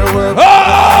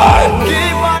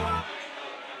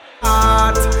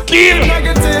 Keep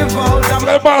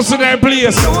the boss in that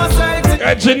place.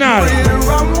 Reginald.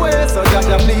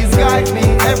 Please guide me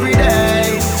every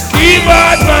day. Keep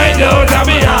bad mind out of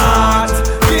me heart.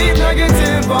 Keep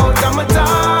negative out of my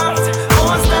thoughts.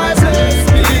 Most I bless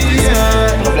me,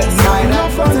 yeah.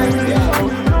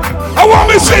 I want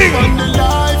me sing.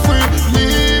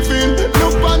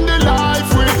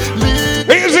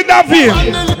 Is it that feel?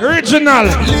 Original.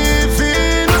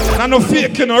 Not no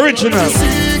faking, original.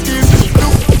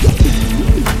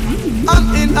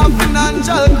 I'm in a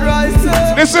financial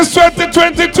crisis. This is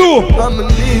 2022.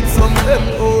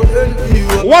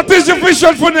 What is your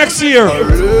vision for next year?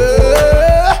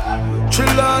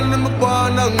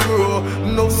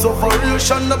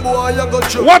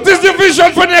 What is the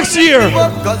vision for next year?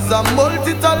 Because I'm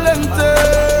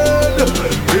multi-talented.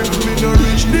 If me no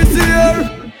reach this year.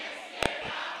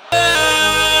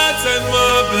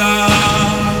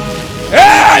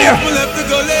 Hey!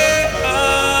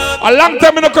 A long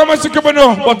time I don't come and see you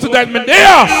now, but today I'm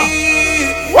there.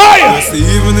 Why?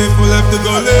 Even if we left the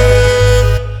gully,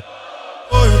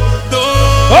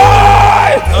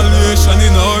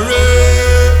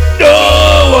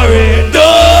 don't worry,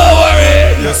 don't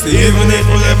worry. Yes, even if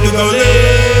we left the gully,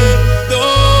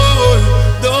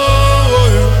 don't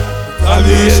worry.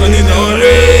 Salvation in our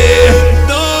way.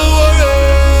 Don't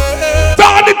worry.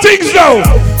 Talk the things now.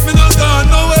 Me not gone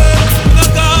nowhere. Me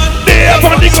not gone. There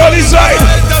on the gully side.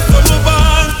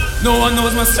 No one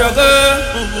knows my struggle.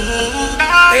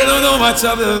 They don't know my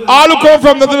trouble. All who come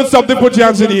from nothing to something, put your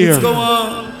hands in the air. Because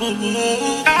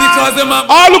them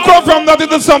all who come from nothing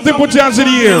to something, put your hands in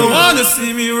the air. They wanna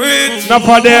see me rich. Not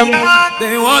for them.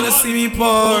 They wanna see me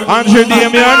poor. Andre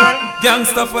Damian.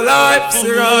 Gangsta for life,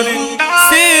 surrounding.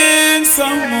 Sing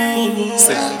some more.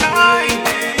 Sing.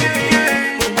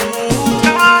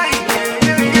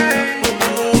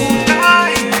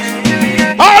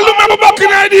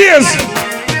 fucking ideas.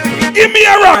 Give me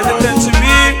a rock.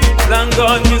 Long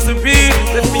gone misery,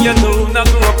 left me alone. I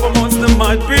grew up amongst the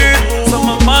mad breed. So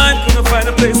my mind couldn't find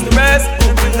a place to rest.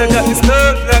 Until I got this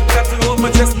love that got to hold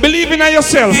my chest. Believe in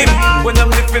yourself. When I'm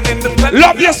living in the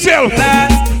love yourself.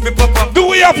 Do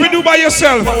what you have to do by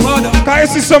yourself. Can you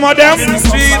see some of them?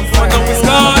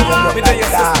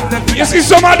 You see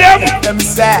some of them? Them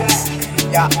sex.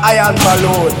 Yeah, I am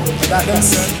alone.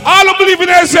 All who believe in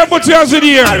yourself, put your hands in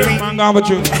the air. I'm going with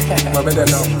you.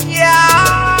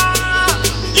 Yeah.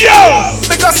 Yo!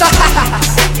 Because a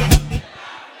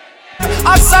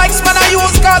Sykes man I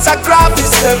use cause I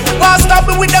graphish them. Won't stop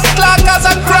me with them clock cause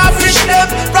I graphish them.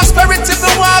 Prosperity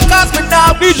me walk cause me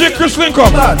now. DJ Chris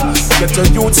Lincoln. Get your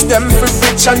youths them for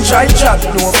rich and try chat.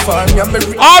 No fun, yeah me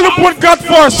rich. All who put God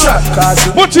first.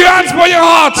 Put your hands by your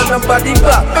heart. Nobody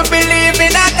back. Me believe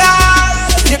in a God.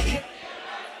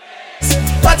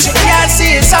 But you can't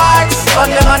see his heart. On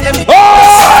them.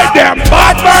 Oh, them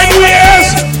bad man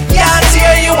ways. Can't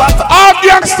hear you up. All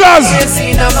youngsters.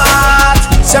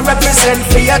 So represent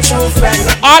for your true friend.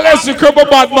 All is the crib of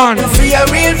bad man. For your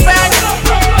real friend.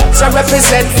 So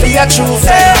represent for your true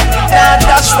friend. Now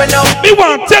dash when no. Me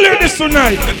want to tell you this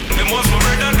tonight.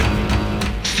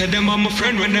 Say them are my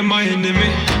friend when them my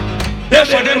enemy.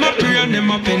 For them a pray and them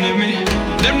a enemy.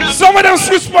 Some of them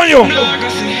switch on you.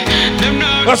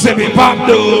 I say me pop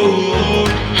though.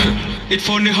 It's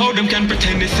funny how them can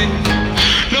pretend they see.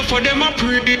 No for them a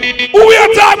pray. Who we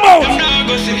are talking about?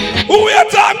 Who we are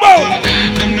talking about?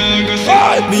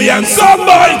 Me and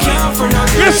somebody.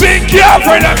 You sing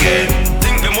girlfriend again.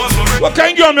 What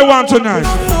kind of girl me want tonight?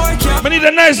 I need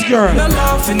a nice girl.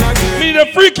 I need a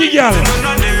freaky girl.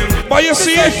 But you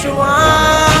see it?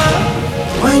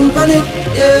 Wine on it,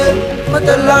 yeah. But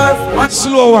the laugh.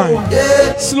 Slow wine.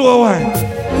 Yeah. Slow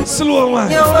wine. Slow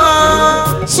wine.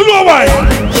 Yeah. Slow wine.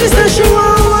 She said she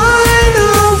want wine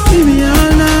off me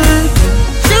all night.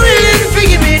 She really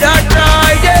figure me that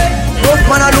right, yeah. But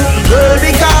when I look girl,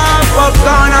 we can't fuck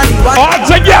on and the one.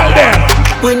 What's a girl there?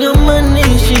 When your money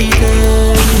she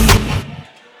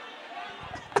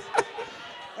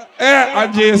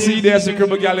And JC there's a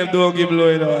cripple girl if don't give blow,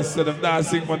 you know. So them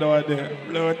dancing for down there.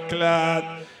 Blood clot.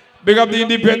 Big up the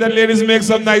independent ladies, make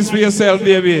some nice for yourself,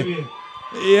 baby.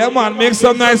 Yeah, man, make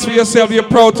some nice for yourself. You're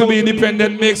proud to be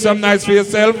independent, make some nice for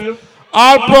yourself.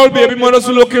 All proud baby mothers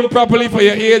looking properly for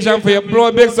your age and for your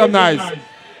blood, make some nice.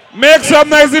 Make some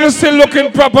nice if you're still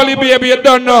looking properly, baby, you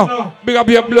don't know. Big up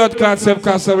your blood clot,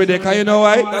 self-cast every day, can you know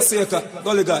why? That's it,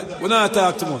 Golly God, we don't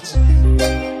talk too much.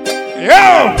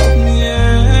 Yo!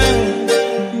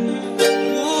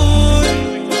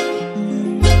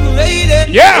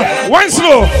 Yeah, one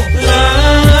slow.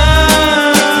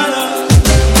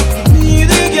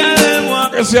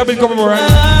 You see, I've been coming right.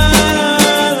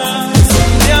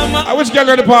 I wish girl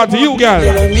at the party, you girl.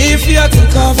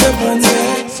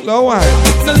 Slow one.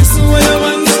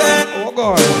 Oh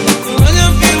God.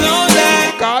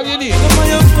 Call you need.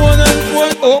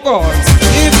 Oh God.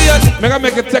 Make I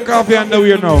make a take off your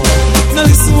underwear now.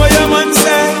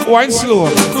 Wine slow.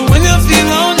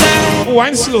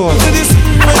 Wine slow.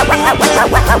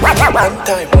 One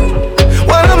time.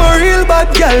 While I'm a real bad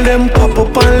girl, them pop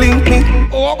up and link me.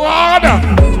 Oh God.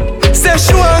 Say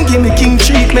she want give me king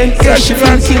treatment, cause she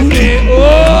feel kinky.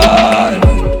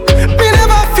 Me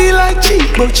never feel like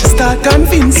cheap, but she start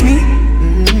convince me.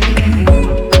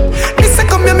 Me say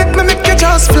come here, make you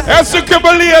just fly. That's the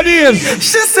couple ladies.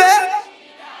 She said.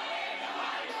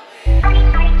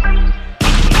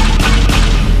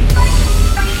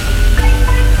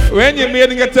 When you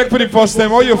made it take for the first time,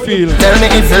 how you feel? Tell me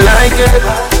if you like it.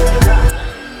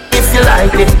 If you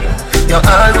like it, you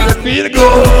always feel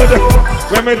good.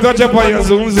 When me touch up on your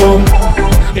zoom,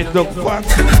 it look fat.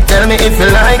 Tell me if you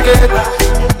like it.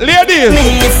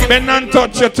 Ladies, bend and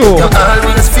touch you too. You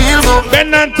always feel good.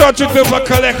 Bend and touch you too, but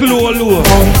collect low.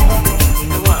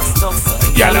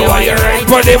 Y'all know why you right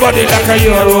body like a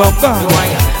Euro.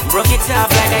 Broke it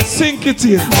up like I sink it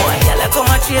in. Boy, y'all come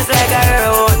and chase like a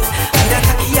road.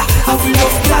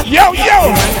 Yo!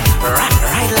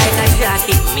 Ride like a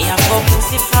jockey. Me a fuck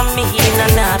pussy from me in a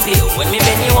nappy. When me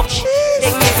bend you up,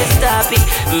 take me to stop it.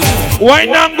 Why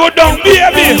not go down,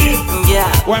 baby? Yeah.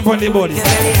 Wine on the body.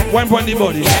 Wine on the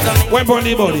body. Wine on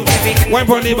the body. Wine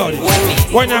on the body.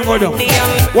 Why not go down?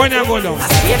 Why not go down?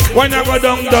 Why not go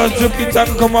down? Does you keep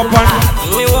and come up and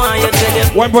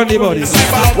wine on the body.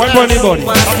 Wine on the body.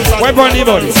 Wine on the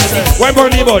body. Wine on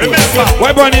the body.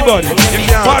 Wine on the body.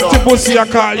 Party pussy, I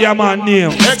call your man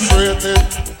name. X-rated.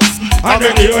 I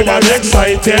make the others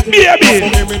excited,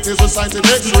 baby.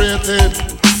 X-rated.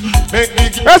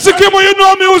 That's the game you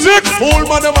know music. Fool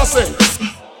man never say.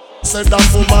 Said that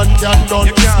woman can done.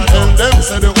 And them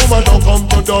said the woman don't come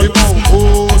to done.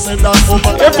 Oh, said that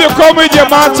woman. If you come with your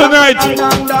man tonight.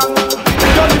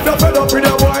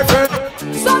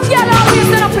 Some girl always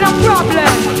set up in a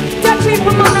problem. Tell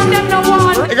people man and them no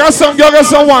one. You got some girl, got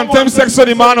someone. Them sex to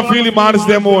the man and feel the man is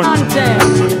them own.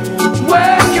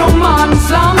 Where your man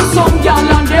slam some girl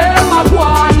and them a go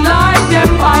on like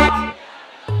them pipe.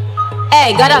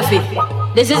 Hey, Gaddafi,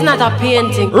 this is not a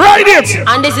painting. Write it!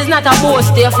 And this is not a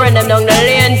boast to your friend them down the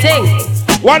lane thing.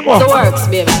 One more. The works,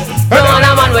 baby. No one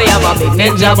a man where you have a big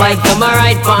ninja bike, come a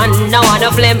ride pan. No one a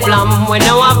flim flam when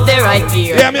no have the right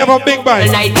gear. Yeah, me have a big bike.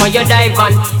 The night when you dive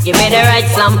on, give me the right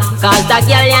slam, cause that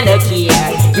girl you no care.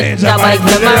 Ninja bike,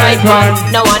 come a ride pan.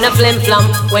 No one a flim flam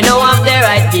when no have the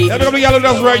right gear. Let me girl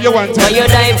just ride you one time. When you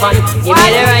dive on, give me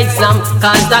the right slam,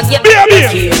 cause that girl you no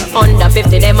care. Under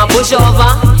 50 them a push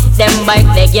over, them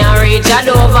bike they can't reach a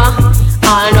Dover.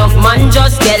 All enough man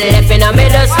just get left in the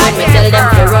middle. When me tell them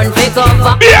to run for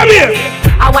cover.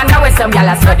 I wonder where some y'all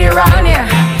study round here.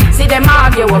 See them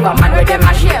argue over man with them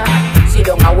a share. See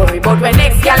don't a worry about when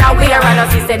next y'all are wear. And us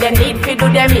say them need to do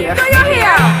them here. Do you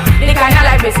hear? The kind of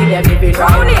life we see them living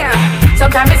round here.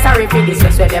 Sometimes it's sorry for this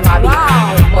where them a be.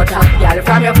 But y'all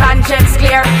from your conscience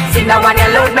clear. See now one you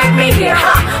load make me hear.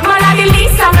 Man a the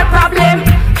least of my problem.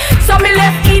 So me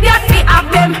left idiot fi have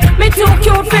them. Me too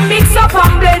cute fi mix up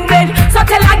and blend. So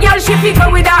tell a girl she fi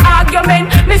go with her argument.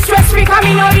 Me stress free cause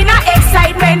me know in a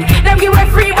excitement. Them give away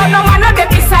free but no man no get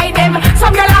beside them.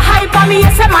 Some girl a hype on me,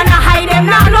 yes a man a hide them.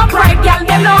 Now no pride girl,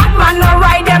 them no hot man no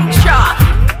ride them. Sure.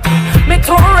 Me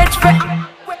too rich for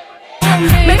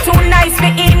me too nice for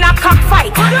in a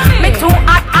cockfight. Me too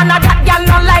hot and a that girl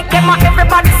no like them.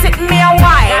 Everybody sitting me a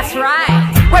while. That's right.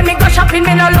 When me go shopping,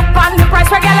 me no look on the price.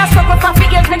 Where girl a struggle for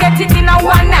figures, me get it in a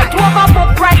one night.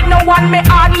 Overbook right, no one me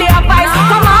hardly advise.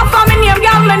 Come on for me name,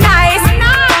 girl me nice.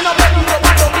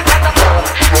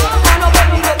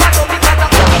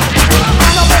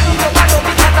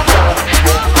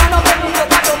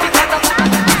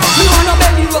 Me wanna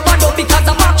belly rub a dub because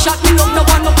a back shot me love. No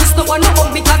one no kiss, no one no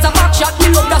hug because a back shot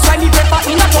me love. That's why me prefer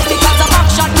in a cup because a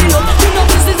back shot me love. You know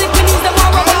this is if you need them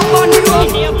all rub up on the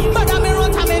road. But I'm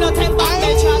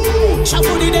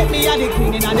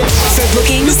For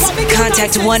bookings,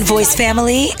 contact One Voice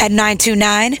Family at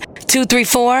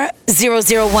 929-234-0014,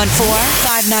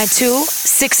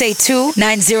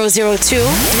 592-682-9002,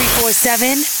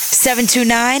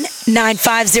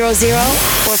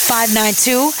 347-729-9500, or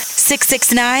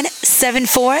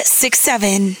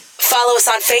 592-669-7467. Follow us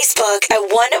on Facebook at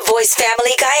One Voice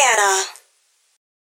Family Guyana.